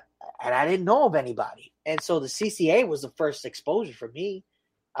 And I didn't know of anybody. And so the CCA was the first exposure for me.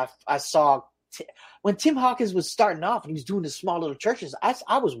 I saw when Tim Hawkins was starting off and he was doing the small little churches,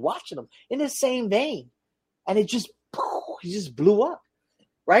 I was watching him in the same vein. And he just blew up.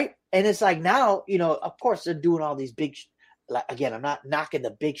 Right. And it's like now, of course they're doing all these big, again, I'm not knocking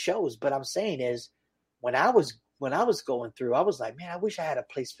the big shows, but I'm saying is when I was going through, I was like, man, I wish I had a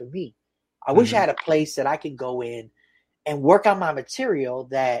place for me. I wish I had a place that I could go in and work on my material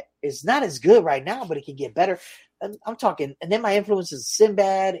that is not as good right now, but it can get better. And I'm talking, and then my influences,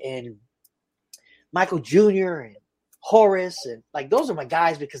 Sinbad and Michael Jr. and Horace, and like those are my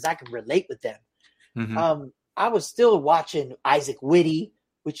guys because I can relate with them. Mm-hmm. I was still watching Isaac Whitty,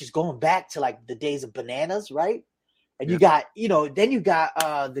 which is going back to like the days of Bananas, right? And you got, then you got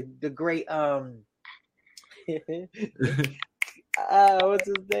the great What's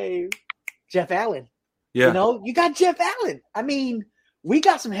his name? Jeff Allen. Yeah. You know, you got Jeff Allen. I mean, we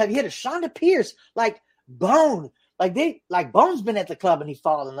got some heavy hitters. Shonda Pierce, like Bone. Like Bone's been at the club and he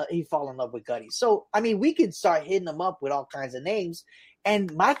fall in love with Gutty. So I mean, we can start hitting them up with all kinds of names.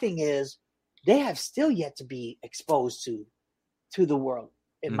 And my thing is, they have still yet to be exposed to the world,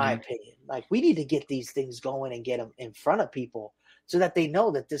 in my opinion. Like, we need to get these things going and get them in front of people so that they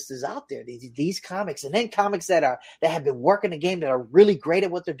know that this is out there. These comics, and then comics that have been working the game, that are really great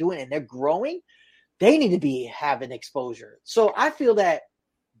at what they're doing and they're growing, they need to be having exposure. So I feel that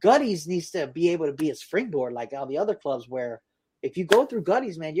Gutties needs to be able to be a springboard like all the other clubs, where if you go through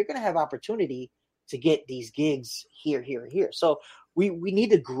Gutties, man, you're going to have opportunity to get these gigs here. So we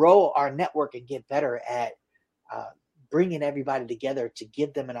need to grow our network and get better at bringing everybody together to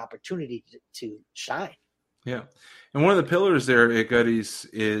give them an opportunity to shine. Yeah. And one of the pillars there at Gutties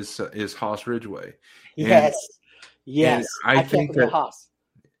is Haas Ridgeway. Yes. And I think that Haas.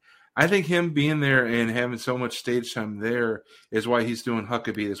 I think him being there and having so much stage time there is why he's doing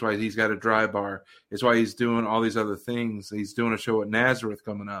Huckabee. That's why he's got a dry bar. It's why he's doing all these other things. He's doing a show at Nazareth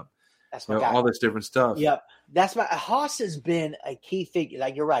coming up. That's my guy. All this different stuff. Yep. That's my Haas has been a key figure.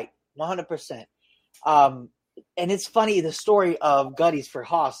 Like, you're right, 100%. And it's funny, the story of Gutties for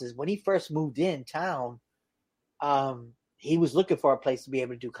Haas is when he first moved in town, he was looking for a place to be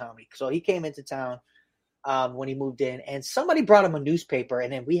able to do comedy. So he came into town when he moved in, and somebody brought him a newspaper,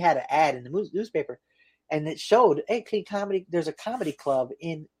 and then we had an ad in the newspaper, and it showed, hey, Clean Comedy, there's a comedy club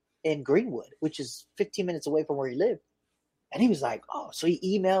in Greenwood, which is 15 minutes away from where he lived. And he was like, oh, so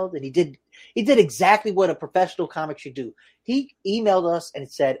he emailed, and he did exactly what a professional comic should do. He emailed us and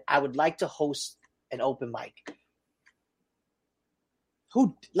said, I would like to host an open mic.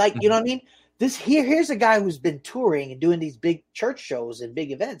 You know what I mean? Here's a guy who's been touring and doing these big church shows and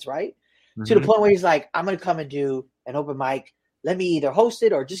big events, right? To the point where he's like, I'm going to come and do an open mic. Let me either host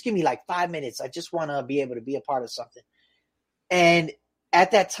it or just give me like 5 minutes. I just want to be able to be a part of something. And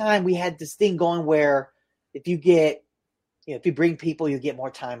at that time, we had this thing going where if you bring people, you get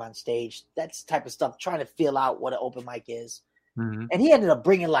more time on stage. That's the type of stuff, trying to feel out what an open mic is. Mm-hmm. And he ended up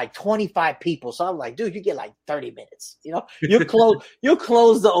bringing like 25 people. So I'm like, dude, you get like 30 minutes. You know, you'll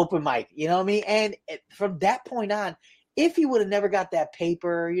close the open mic. You know what I mean? And from that point on, if he would have never got that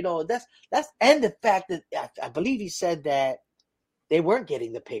paper, you know, that's and the fact that I believe he said that they weren't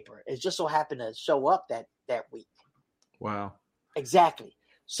getting the paper. It just so happened to show up that week. Wow. Exactly.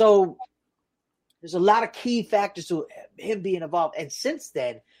 So there's a lot of key factors to him being involved. And since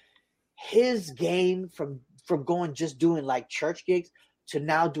then, his game from going just doing like church gigs to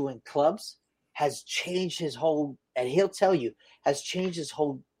now doing clubs has changed his whole, and he'll tell you, has changed his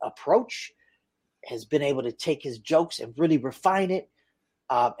whole approach, has been able to take his jokes and really refine it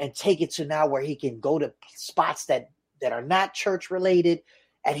and take it to now where he can go to spots that are not church related.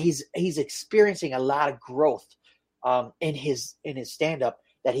 And he's experiencing a lot of growth in his stand-up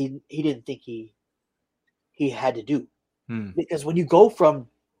that he didn't think he had to do. Because when you go from,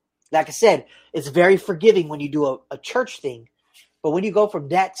 like I said, it's very forgiving when you do a church thing. But when you go from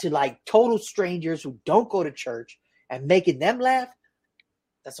that to like total strangers who don't go to church and making them laugh,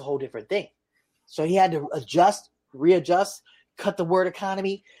 that's a whole different thing. So he had to readjust, cut the word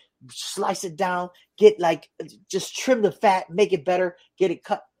economy, slice it down, just trim the fat, make it better, get it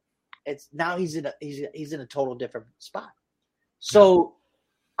cut. Now he's in a total different spot. So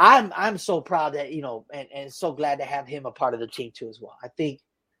I'm so proud that, you know, and so glad to have him a part of the team too as well. I think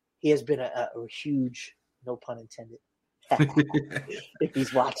he has been a huge, no pun intended, if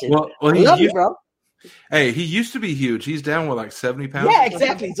he's watching. Well, I love you, bro. Hey, he used to be huge. He's down with like 70 pounds. Yeah,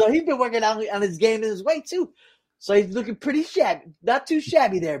 exactly. So he's been working on his game and his weight too. So he's looking pretty shabby. Not too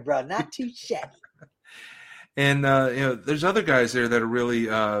shabby there, bro. Not too shabby. And there's other guys there that are really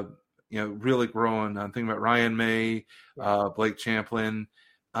really growing. I'm thinking about Ryan May, Blake Champlin.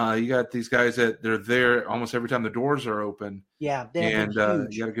 You got these guys that they're there almost every time the doors are open. Yeah, and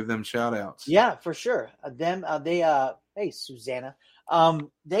you got to give them shout outs. Yeah, for sure. Hey, Susanna.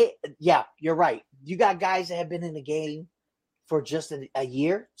 You're right. You got guys that have been in the game for just a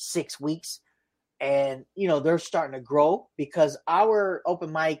year, 6 weeks, and you know they're starting to grow because our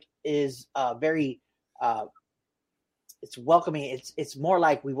open mic is very it's welcoming. It's more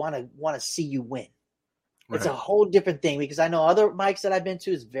like we want to see you win. Right. It's a whole different thing because I know other mics that I've been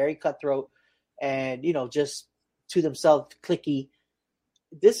to is very cutthroat and just to themselves cliquey.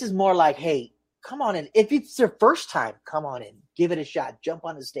 This is more like, hey, come on in. If it's your first time, come on in. Give it a shot. Jump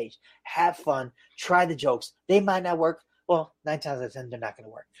on the stage. Have fun. Try the jokes. They might not work. Well, 9 times out of 10, they're not going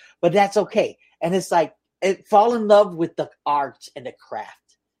to work. But that's okay. And it's like, fall in love with the art and the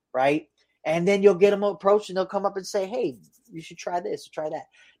craft, right? And then you'll get them approached and they'll come up and say, hey, you should try this, try that.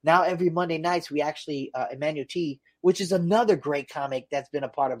 Now, every Monday nights, we actually, Emmanuel T, which is another great comic that's been a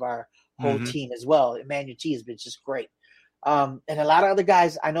part of our whole team as well. Emmanuel T has been just great. And a lot of other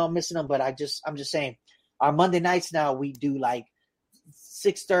guys, I know I'm missing them, but I'm just saying, our Monday nights now, we do like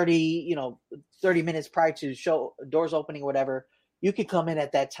 6:30, 30 minutes prior to show doors opening or whatever. You could come in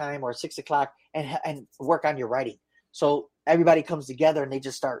at that time or 6 o'clock and work on your writing. So everybody comes together and they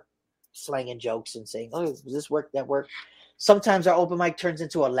just start slanging jokes and saying, oh, does this work? That work? Sometimes our open mic turns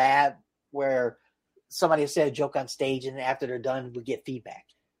into a lab where somebody will say a joke on stage, and then after they're done, we get feedback.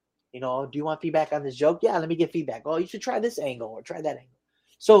 Do you want feedback on this joke? Yeah, let me get feedback. Oh, you should try this angle or try that angle.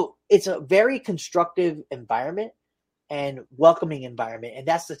 So it's a very constructive environment and welcoming environment. And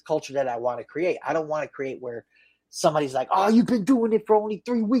that's the culture that I want to create. I don't want to create where somebody's like, oh, you've been doing it for only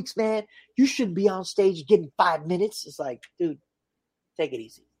 3 weeks, man. You shouldn't be on stage getting 5 minutes. It's like, dude, take it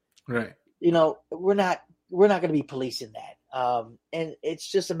easy. Right. We're not going to be policing that. And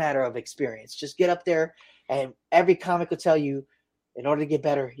it's just a matter of experience. Just get up there, and every comic will tell you, in order to get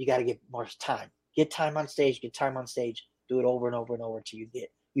better, you got to get more time. Get time on stage, do it over and over and over until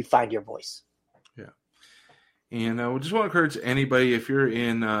you find your voice. Yeah. And we just want to encourage anybody, if you're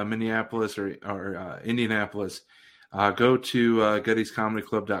in Minneapolis or Indianapolis, go to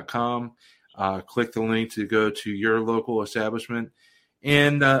GuttiesComedyClub.com, click the link to go to your local establishment,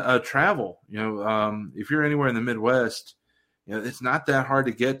 and travel. If you're anywhere in the Midwest, it's not that hard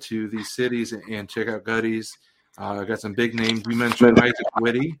to get to these cities and check out Gutties. Got some big names. You mentioned Isaac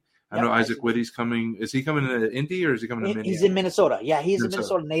Whitty. I know Isaac Whitty's coming. Is he coming to Indy or is he coming to Minneapolis? He's in Minnesota. Yeah, he's a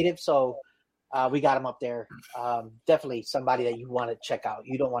Minnesota native, so we got him up there. Definitely somebody that you want to check out.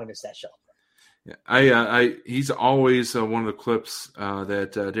 You don't want to miss that show. Yeah, he's always one of the clips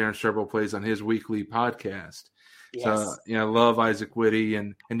that Darren Strebel plays on his weekly podcast. Yes. So, I love Isaac Whitty,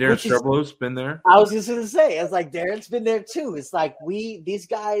 and Darren Strebel's been there. I was just going to say, it's like Darren's been there too. It's like these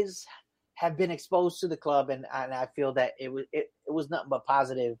guys have been exposed to the club, and I feel that it was nothing but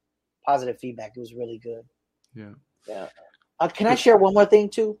positive feedback. It was really good. Yeah. Can I share one more thing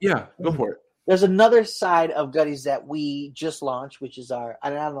too? Yeah, go for it. There's another side of Gutties that we just launched, which is I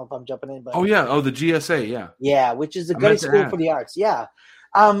don't know if I'm jumping in, but the GSA, yeah, which is the Gutties School for the Arts. Yeah,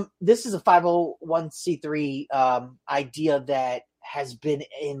 this is a 501c3 idea that has been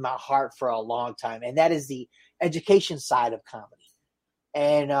in my heart for a long time, and that is the education side of comedy.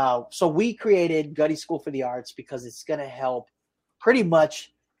 And so we created Gutties School for the Arts because it's going to help pretty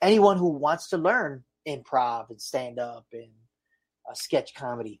much anyone who wants to learn improv and stand up and sketch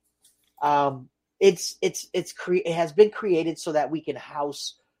comedy. It has been created so that we can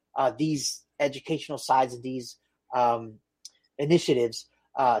house these educational sides of these initiatives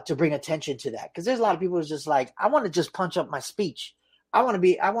to bring attention to that. Because there's a lot of people who's just like, I want to just punch up my speech. I want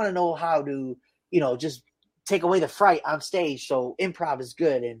to know how to, just take away the fright on stage. So improv is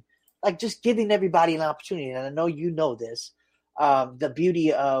good. And like just giving everybody an opportunity. And I know this, the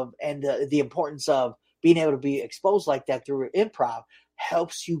beauty of and the importance of being able to be exposed like that through improv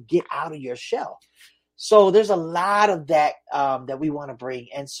helps you get out of your shell. So there's a lot of that that we want to bring.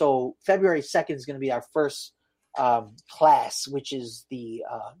 And so February 2nd is going to be our first class, which is the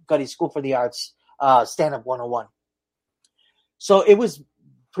Gutties School for the Arts Stand-Up 101. So it was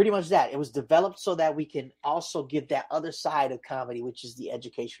pretty much that. It was developed so that we can also give that other side of comedy, which is the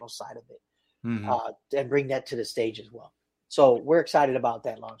educational side of it, and bring that to the stage as well. So we're excited about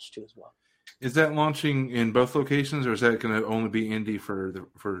that launch too as well. Is that launching in both locations, or is that going to only be Indy for the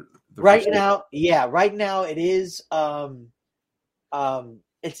right now? Yeah, right now it is.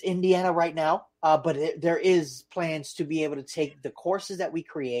 It's Indiana right now, but there is plans to be able to take the courses that we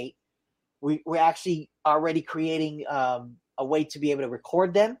create. We're actually already creating a way to be able to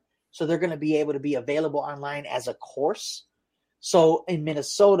record them, so they're going to be able to be available online as a course. So in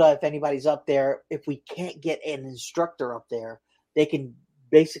Minnesota, if anybody's up there, if we can't get an instructor up there, they can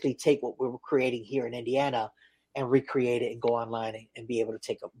basically take what we're creating here in Indiana and recreate it and go online and be able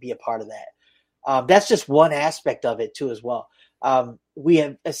to be a part of that. That's just one aspect of it too as well. We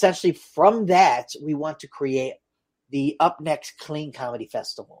have essentially from that, we want to create the Up Next Clean Comedy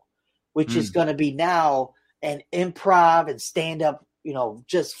Festival, which is going to be now an improv and stand-up,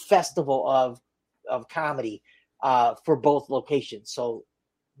 just festival of comedy for both locations. So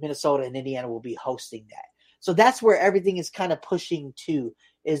Minnesota and Indiana will be hosting that. So that's where everything is kind of pushing to,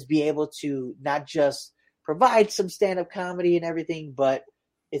 is be able to not just provide some stand-up comedy and everything, but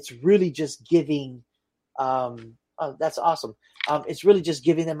it's really just giving that's awesome. It's really just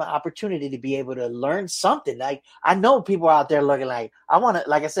giving them an opportunity to be able to learn something. Like, I know people out there looking like, I want to,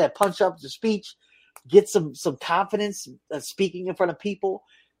 like I said, punch up the speech, get some confidence speaking in front of people.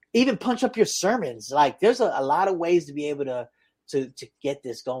 even punch up your sermons. Like there's a lot of ways to be able to get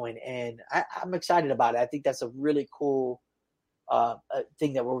this going. And I'm excited about it. I think that's a really cool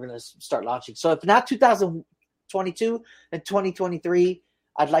thing that we're going to start launching. So if not 2022 and 2023,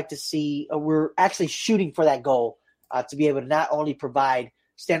 I'd like to see, we're actually shooting for that goal to be able to not only provide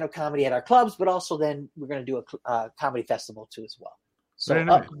stand-up comedy at our clubs, but also then we're going to do a comedy festival too as well. So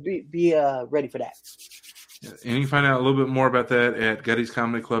nice. Be ready for that. And you can find out a little bit more about that at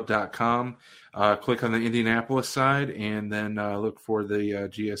Gutty'sComedyClub.com. Click on the Indianapolis side and then look for the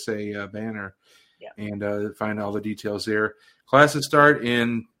GSA banner and find all the details there. Classes start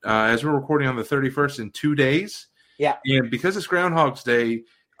in, as we're recording on the 31st, in 2 days. Yeah. And because it's Groundhog's Day,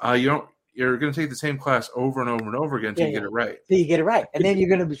 you're going to take the same class over and over and over again until you get it right. Till you get it right. And then you're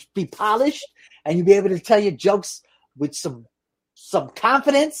going to be polished and you'll be able to tell your jokes with some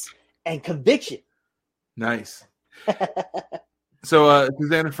confidence and conviction. Nice. So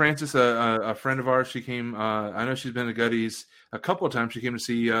Susanna Francis, a friend of ours, she came. I know she's been to Gutty's a couple of times. She came to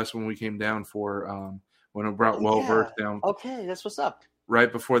see us when we came down for when it brought Well-Versed down. Okay, that's what's up.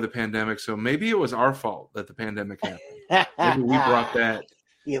 Right before the pandemic. So maybe it was our fault that the pandemic happened. Maybe we brought that.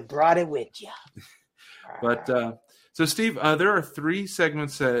 You brought it with you. But so, Steve, there are 3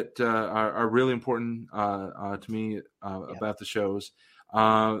 segments that are really important to me about the shows.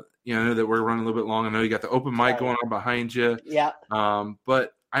 I know that we're running a little bit long. I know you got the open mic going on behind you. Yeah.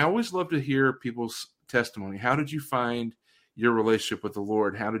 But I always love to hear people's testimony. How did you find your relationship with the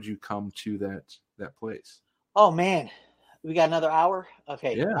Lord? How did you come to that place? Oh man, we got another hour.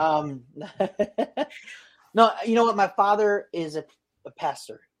 Okay. Yeah. No, you know what? My father is a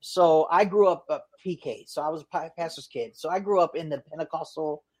pastor. So I grew up a PK. So I was a pastor's kid. So I grew up in the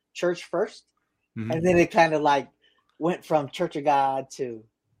Pentecostal church first. Mm-hmm. And then it kind of like went from Church of God to,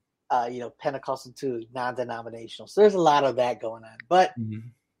 Pentecostal to non-denominational. So there's a lot of that going on. But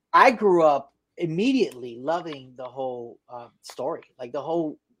I grew up immediately loving the whole story, like the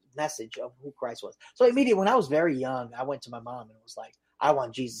whole message of who Christ was. So immediately when I was very young, I went to my mom and was like, I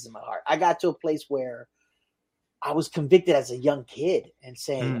want Jesus in my heart. I got to a place where I was convicted as a young kid and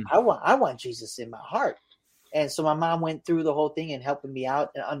saying, I want Jesus in my heart. And so my mom went through the whole thing and helping me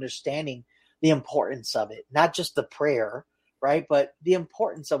out and understanding the importance of it, not just the prayer, right? But the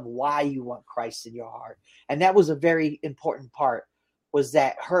importance of why you want Christ in your heart. And that was a very important part, was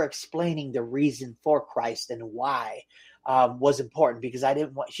that her explaining the reason for Christ and why was important, because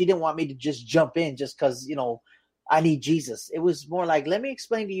she didn't want me to just jump in just because, I need Jesus. It was more like, let me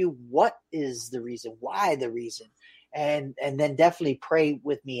explain to you what is the reason, why the reason, and then definitely pray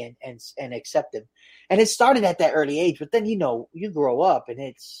with me and accept him. And it started at that early age, but then, you grow up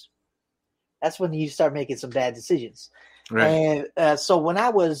and that's when you start making some bad decisions. Right. And so when I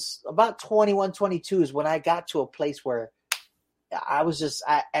was about 21, 22 is when I got to a place where I was just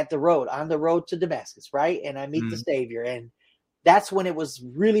on the road to Damascus, right? And I meet the Savior. And that's when it was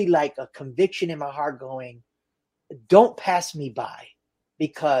really like a conviction in my heart going, don't pass me by,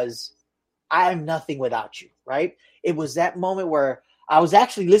 because I am nothing without you, right? It was that moment where I was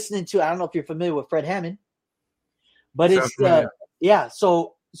actually listening to, I don't know if you're familiar with Fred Hammond, but it's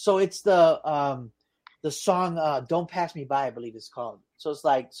so it's the song Don't Pass Me By, I believe it's called. So it's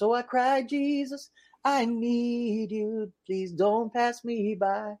like, so I cried, Jesus, I need you, please don't pass me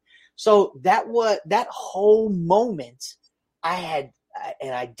by. So that whole moment, I had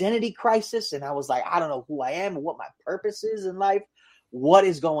an identity crisis, and I was like, I don't know who I am and what my purpose is in life. What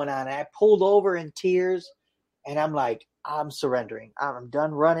is going on? And I pulled over in tears, and I'm like, I'm surrendering. I'm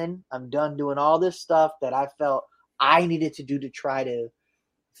done running. I'm done doing all this stuff that I felt I needed to do to try to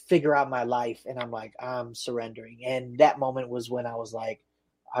figure out my life. And I'm like, I'm surrendering. And that moment was when I was like,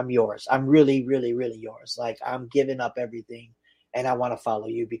 I'm yours. I'm really, really, really yours. Like, I'm giving up everything, and I want to follow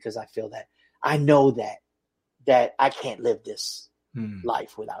you, because I feel that I know that I can't live this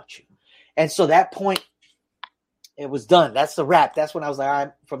life without you. And so that point, it was done. That's the wrap. That's when I was like, all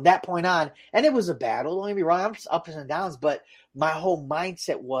right, from that point on, and it was a battle. Don't get me wrong, I'm just ups and downs, but my whole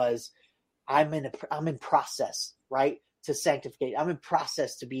mindset was, I'm in process, right, to sanctification. I'm in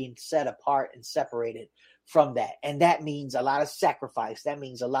process to being set apart and separated from that. And that means a lot of sacrifice. That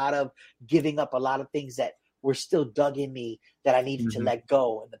means a lot of giving up a lot of things that were still dug in me that I needed to let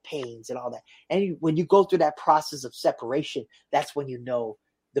go, and the pains and all that. And when you go through that process of separation, that's when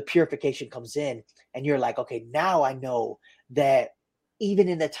the purification comes in, and you're like, okay, now I know that even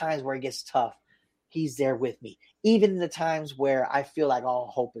in the times where it gets tough, he's there with me. Even in the times where I feel like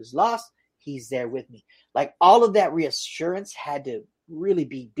all hope is lost, he's there with me. Like, all of that reassurance had to really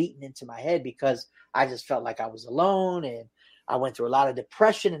be beaten into my head, because I just felt like I was alone, and I went through a lot of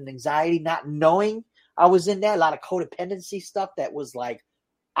depression and anxiety, not knowing I was in that, a lot of codependency stuff that was like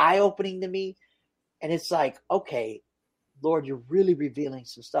eye-opening to me. And it's like, okay, Lord, you're really revealing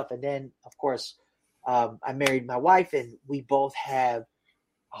some stuff. And then, of course, I married my wife, and we both have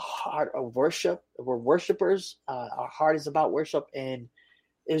a heart of worship. We're worshipers. Our heart is about worship, and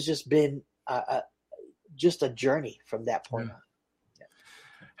it's just been just a journey from that point on. Yeah.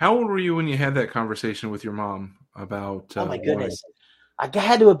 How old were you when you had that conversation with your mom about? Oh my goodness, I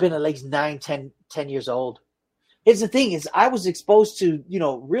had to have been at least 9, 10 years old. Here's the thing: is I was exposed to,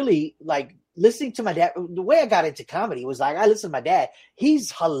 really like listening to my dad. The way I got into comedy was like I listened to my dad.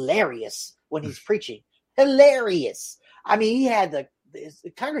 He's hilarious when he's preaching. Hilarious. I mean, he had the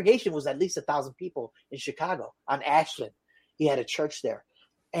congregation was at least 1,000 people in Chicago on Ashland. He had a church there,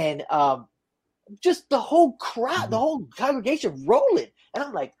 and just the whole crowd, the whole congregation rolling. And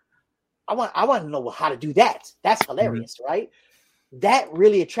I'm like, I want to know how to do that. That's hilarious, right? That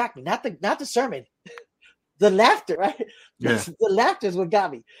really attracted me. Not the sermon, the laughter, right? Yeah. The laughter is what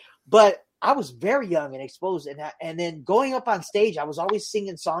got me. But I was very young and exposed, and then going up on stage, I was always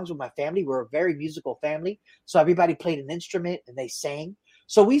singing songs with my family. We're a very musical family, so everybody played an instrument and they sang.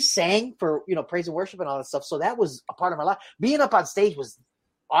 So we sang for praise and worship and all that stuff. So that was a part of my life. Being up on stage was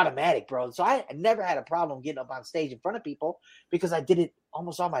automatic, bro. So I never had a problem getting up on stage in front of people because I did it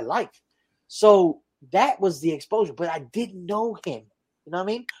almost all my life. So that was the exposure, but I didn't know him. You know what I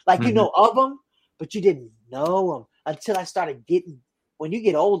mean? Like you know of him, but you didn't know him until I started getting. When you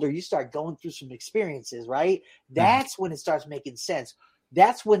get older, you start going through some experiences, right? That's when it starts making sense.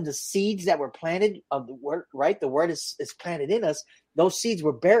 That's when the seeds that were planted of the word, right? The word is planted in us. Those seeds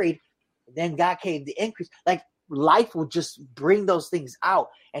were buried. Then God came the increase. Like life will just bring those things out,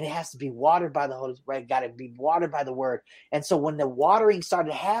 and it has to be watered by the Holy Spirit. Got to be watered by the word. And so when the watering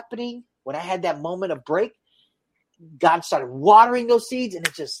started happening, when I had that moment of break, God started watering those seeds, and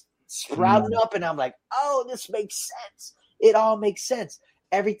it just sprouted up. And I'm like, oh, this makes sense. It all makes sense.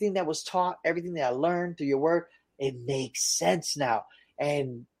 Everything that was taught, everything that I learned through your word, it makes sense now.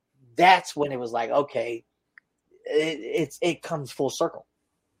 And that's when it was like, okay, it comes full circle.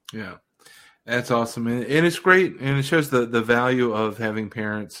 Yeah, that's awesome. And it's great. And it shows the value of having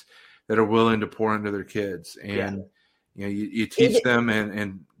parents that are willing to pour into their kids. And, you teach them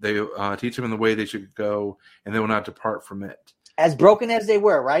and they teach them in the way they should go, and they will not depart from it. As broken as they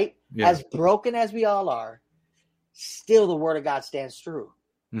were, right? Yeah. As broken as we all are, still the word of God stands true,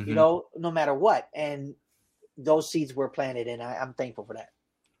 no matter what. And those seeds were planted, and I'm thankful for that.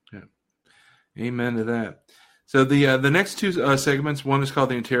 Yeah. Amen to that. So the next two segments, one is called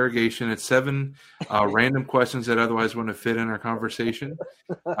the interrogation. It's 7 random questions that otherwise wouldn't fit in our conversation.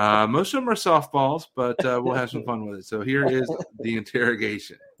 Most of them are softballs, but we'll have some fun with it. So here is the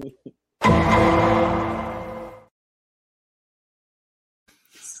interrogation.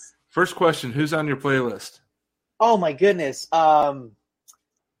 First question, who's on your playlist? Oh my goodness. On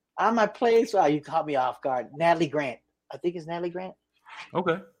my playlist, wow, you caught me off guard. Natalie Grant. I think it's Natalie Grant.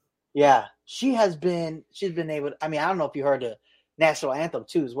 Okay. Yeah. She's been able to, I don't know if you heard the national anthem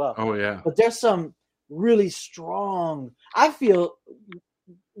too as well. Oh yeah. But there's some really strong, I feel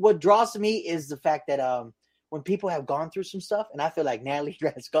what draws to me is the fact that when people have gone through some stuff, and I feel like Natalie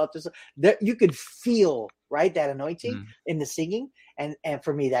Grant's gone through some, you could feel, right, that anointing in the singing. And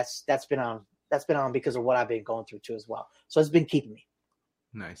for me, that's been on because of what I've been going through too as well. So it's been keeping me.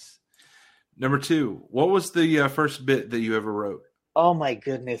 Nice. Number 2, what was the first bit that you ever wrote? Oh my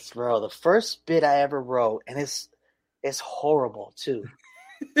goodness, bro. The first bit I ever wrote, and it's horrible too.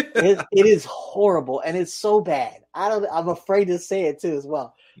 It is horrible, and it's so bad. I'm afraid to say it too as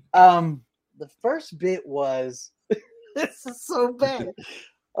well. The first bit was this is so bad.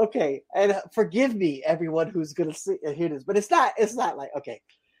 Okay, and forgive me, everyone who's gonna hear this, but it's not like okay.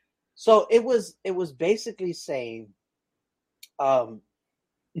 So it was basically saying, okay,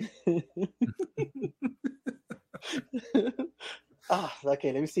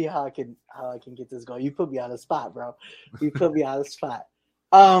 let me see how I can get this going. You put me on the spot, bro. You put me on the spot.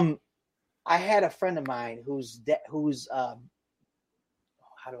 I had a friend of mine there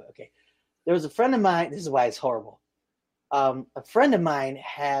was a friend of mine. This is why it's horrible. A friend of mine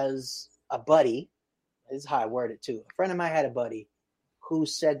has a buddy. This is how I word it too. A friend of mine had a buddy who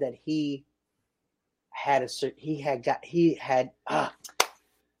said that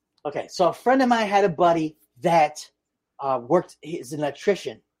okay. So a friend of mine had a buddy that worked. He's an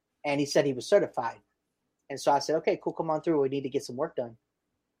electrician, and he said he was certified. And so I said, okay, cool, come on through. We need to get some work done.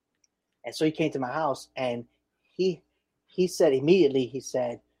 And so he came to my house, and he said immediately, he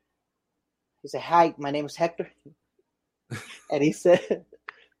said, hi, my name is Hector. And he said,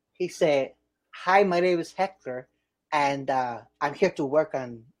 hi, my name is Hector, and I'm here to work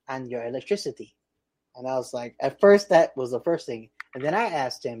on your electricity. And I was like, at first, that was the first thing. And then I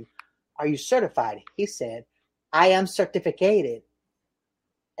asked him, are you certified? He said, I am certificated.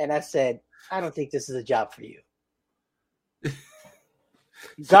 And I said, I don't think this is a job for you.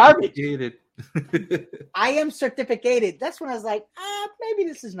 Garbage. I am certificated. That's when I was like, maybe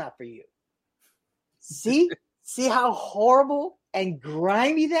this is not for you. See how horrible and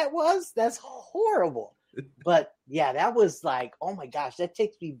grimy that was? That's horrible. But yeah, that was like, oh my gosh, that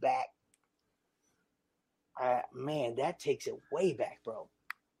takes me back. Man, that takes it way back, bro.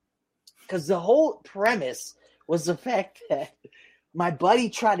 Because the whole premise was the fact that my buddy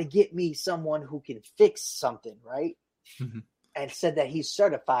tried to get me someone who can fix something, right? Mm-hmm. And said that he's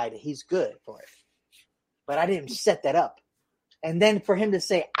certified, he's good for it. But I didn't set that up. And then for him to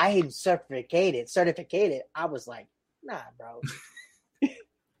say, I am certificated, I was like, nah, bro.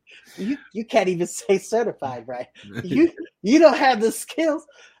 you can't even say certified, right? You don't have the skills.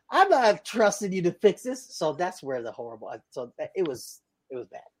 I'm not trusting you to fix this. So that's where the horrible. So it was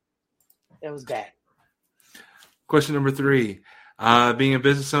bad. It was bad. Question number 3. Being a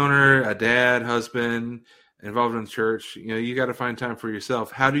business owner, a dad, husband, involved in church, you got to find time for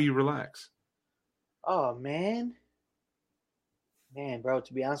yourself. How do you relax? Oh, man, bro,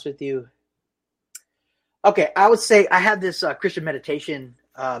 to be honest with you. Okay, I would say I have this Christian meditation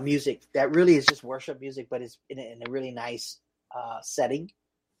music that really is just worship music, but it's in a really nice setting.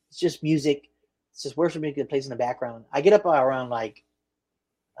 It's just music. It's just worship music that plays in the background. I get up around I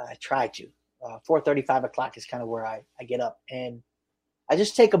try to. 4:30, 5 o'clock is kind of where I get up. And I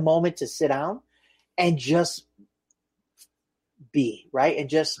just take a moment to sit down and just be, right? And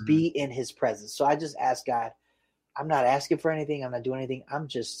just be in his presence. So I just ask God, I'm not asking for anything. I'm not doing anything. I'm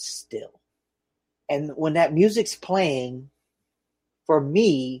just still. And when that music's playing, for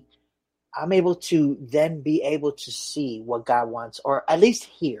me, I'm able to then be able to see what God wants, or at least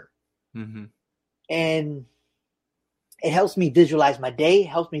hear. Mm-hmm. And it helps me visualize my day,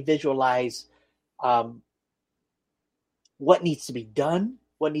 helps me visualize what needs to be done,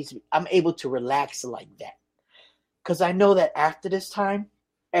 I'm able to relax like that. Because I know that after this time,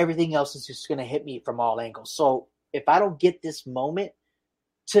 everything else is just going to hit me from all angles. So if I don't get this moment,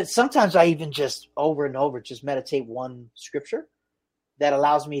 sometimes I even just over and over just meditate one scripture that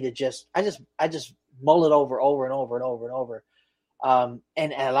allows me to I just mull it over and over,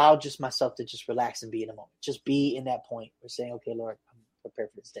 and allow just myself to just relax and be in a moment. Just be in that point. We're saying, okay, Lord, I'm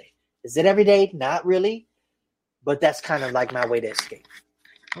prepared for this day. Is it every day? Not really, but that's kind of like my way to escape.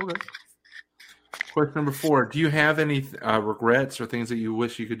 Okay. Question number 4. Do you have any regrets or things that you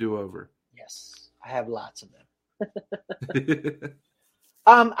wish you could do over? Yes, I have lots of them.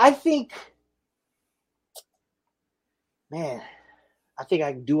 I think I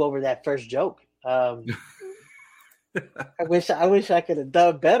can do over that first joke. I wish I could have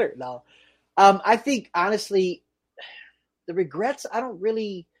done better. No, I think honestly, the regrets, I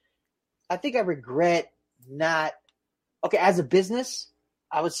think I regret not. Okay, as a business,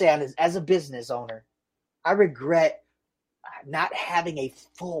 I would say as a business owner, I regret not having a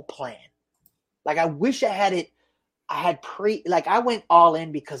full plan. Like I wish I had it. I went all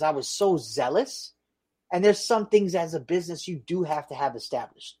in because I was so zealous. And there's some things as a business you do have to have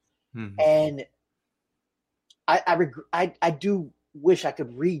established. Mm-hmm. And I do wish I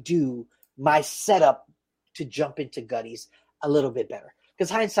could redo my setup to jump into Gutties a little bit better. Because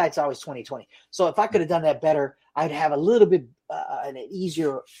hindsight's always 20/20. So if I could have done that better, I'd have a little bit an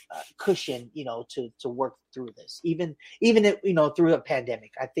easier cushion, to work through this. Even if, through a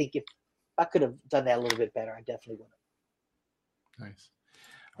pandemic. I think if I could have done that a little bit better, I definitely would have. Nice.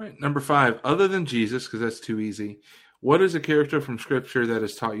 All right, number 5. Other than Jesus, because that's too easy, what is a character from Scripture that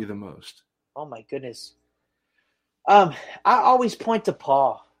has taught you the most? Oh my goodness. I always point to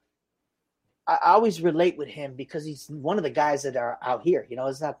Paul. I always relate with him because he's one of the guys that are out here.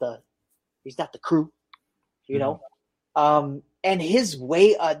 He's not the crew. And his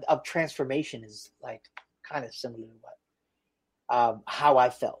way of transformation is like kind of similar to what how I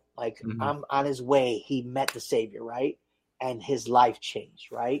felt. Like I'm on his way. He met the Savior, right? And his life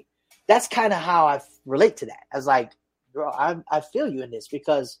changed, right? That's kind of how I relate to that. I was like, bro, I feel you in this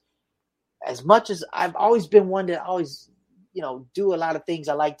because as much as I've always been one that always, do a lot of things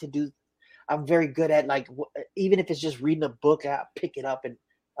I like to do. I'm very good at even if it's just reading a book, I'll pick it up. And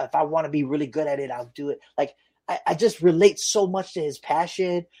if I want to be really good at it, I'll do it. Like I just relate so much to his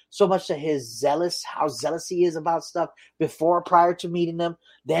passion, so much to how zealous he is about stuff prior to meeting them.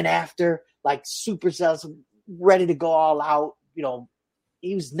 Then after, like super zealous, ready to go all out.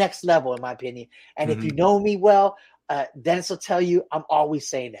 He was next level in my opinion. And if you know me well, Dennis will tell you I'm always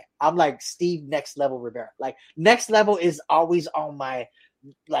saying that. I'm like Steve Next Level Rivera. Like next level is always on my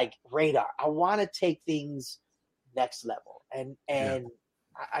radar. I want to take things next level. And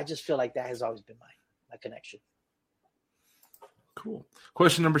I just feel like that has always been my connection. Cool.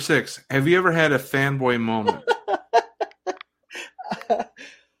 Question number 6. Have you ever had a fanboy moment?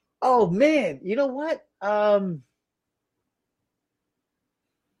 Oh man, you know what?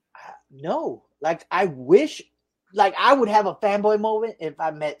 No. Like I wish like I would have a fanboy moment if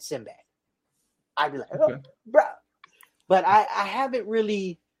I met Sinbad. I'd be like, oh, bro. But I haven't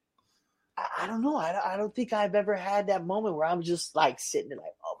really I don't know. I don't think I've ever had that moment where I'm just like sitting there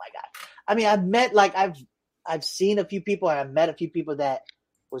like, oh my God. I mean, I've met like I've seen a few people and I've met a few people that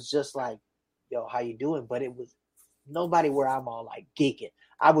was just like, yo, how you doing? But it was nobody where I'm all like geeking.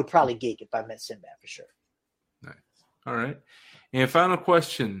 I would probably geek if I met Sinbad for sure. Nice. All right. And final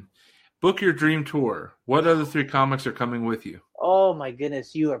question. Book your dream tour. What other 3 comics are coming with you? Oh my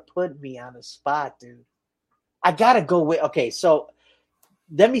goodness. You are putting me on the spot, dude. I got to go with, okay. So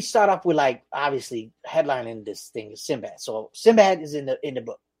let me start off with like, obviously headlining this thing is Sinbad. So Sinbad is in the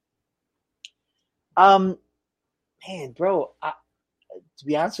book. Man, bro, to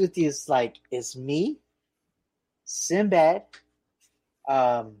be honest with you, it's like, it's me, Sinbad,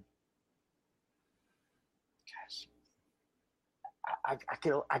 gosh,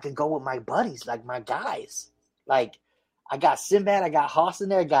 I can go with my buddies, like my guys. Like I got Sinbad, I got Hoss in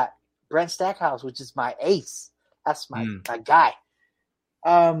there, I got Brent Stackhouse, which is my ace. That's my guy.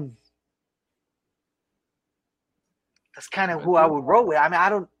 That's kind of who I would roll with. I mean, I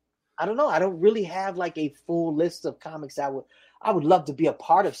don't know. I don't really have like a full list of comics. I would love to be a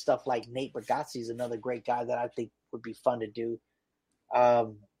part of stuff like Nate Bargatze is another great guy that I think would be fun to do.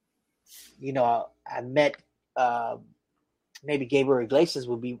 You know, I met maybe Gabriel Iglesias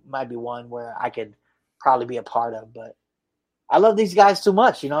might be one where I could probably be a part of, but I love these guys too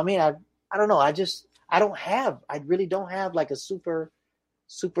much. You know what I mean? I don't know. I really don't have like a superhero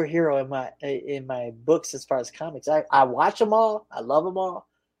in my books as far as comics. I watch them all. I love them all,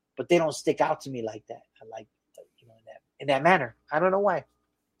 but they don't stick out to me like that. I like, you know, in that manner. I don't know why.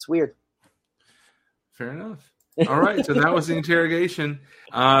 It's weird. Fair enough. All right. So that was the interrogation.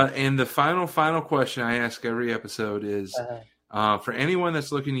 And the final question I ask every episode is for anyone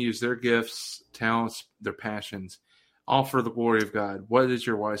that's looking to use their gifts, talents, their passions, all for the glory of God, what is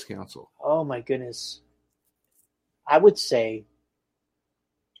your wise counsel? Oh my goodness. I would say,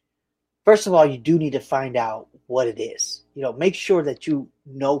 first of all, you do need to find out what it is. You know, make sure that you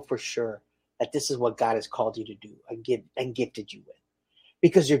know for sure that this is what God has called you to do and gifted you with.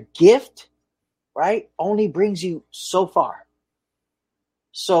 Because your gift, right, only brings you so far.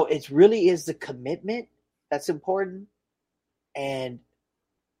 So it really is the commitment that's important, and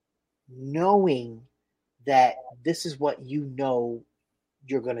knowing that this is what you know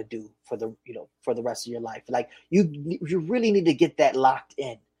you're going to do for the rest of your life. Like you really need to get that locked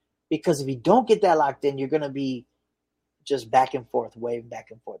in, because if you don't get that locked in, you're going to be just back and forth, waving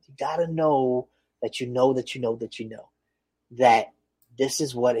back and forth. You got to know that you know that this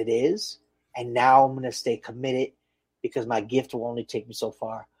is what it is. And now I'm going to stay committed, because my gift will only take me so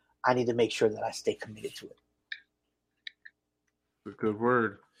far. I need to make sure that I stay committed to it. Good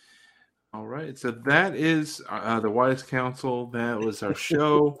word. All right. So that is the Wise Counsel. That was our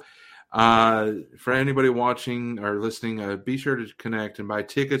show. For anybody watching or listening, be sure to connect and buy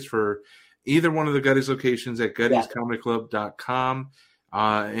tickets for either one of the Gutties locations at GuttiesComedyClub.com.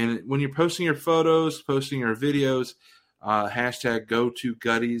 And when you're posting your photos, posting your videos, hashtag go to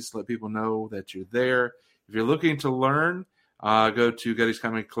Gutties. Let people know that you're there. If you're looking to learn, go to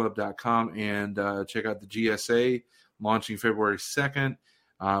GuttiesComedyClub.com and check out the GSA launching February 2nd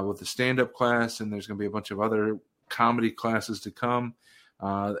with the stand-up class. And there's going to be a bunch of other comedy classes to come.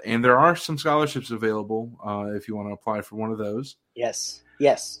 And there are some scholarships available if you want to apply for one of those. Yes.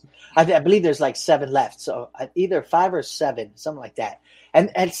 I believe there's like 7 left. So either 5 or 7, something like that.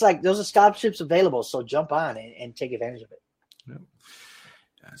 And it's like those are scholarships available. So jump on and take advantage of it. Yep.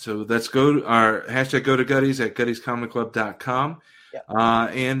 So let's go to our hashtag go to Gutties at GuttiesComedyClub.com. Yep.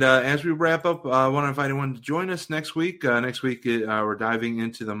 And as we wrap up, I want to invite anyone to join us next week. Next week, we're diving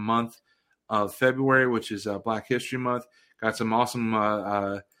into the month of February, which is Black History Month. Got some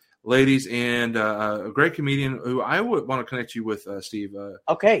awesome ladies and a great comedian who I would want to connect you with, Steve.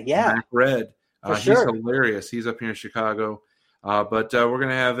 Okay, yeah. Mac Red. For sure. He's hilarious. He's up here in Chicago. But we're going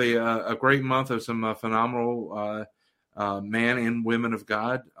to have a great month of some phenomenal man and women of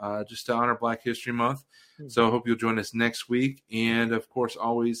God just to honor Black History Month. Mm-hmm. So I hope you'll join us next week. And, of course,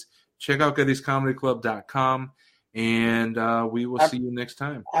 always check out GuttiesComedyClub.com. And we will see you next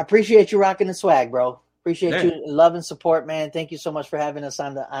time. I appreciate you rocking the swag, bro. Appreciate you, love and support, man. Thank you so much for having us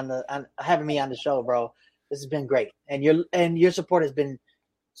having me on the show, bro. This has been great, and your support has been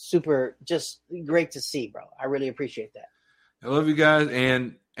super, just great to see, bro. I really appreciate that. I love you guys,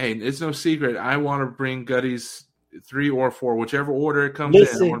 and hey, it's no secret. I want to bring Gutties 3 or 4, whichever order it comes in.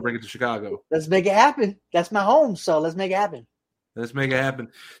 I want to bring it to Chicago. Let's make it happen. That's my home, so let's make it happen. Let's make it happen.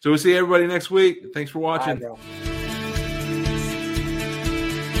 So we'll see everybody next week. Thanks for watching. All right, bro.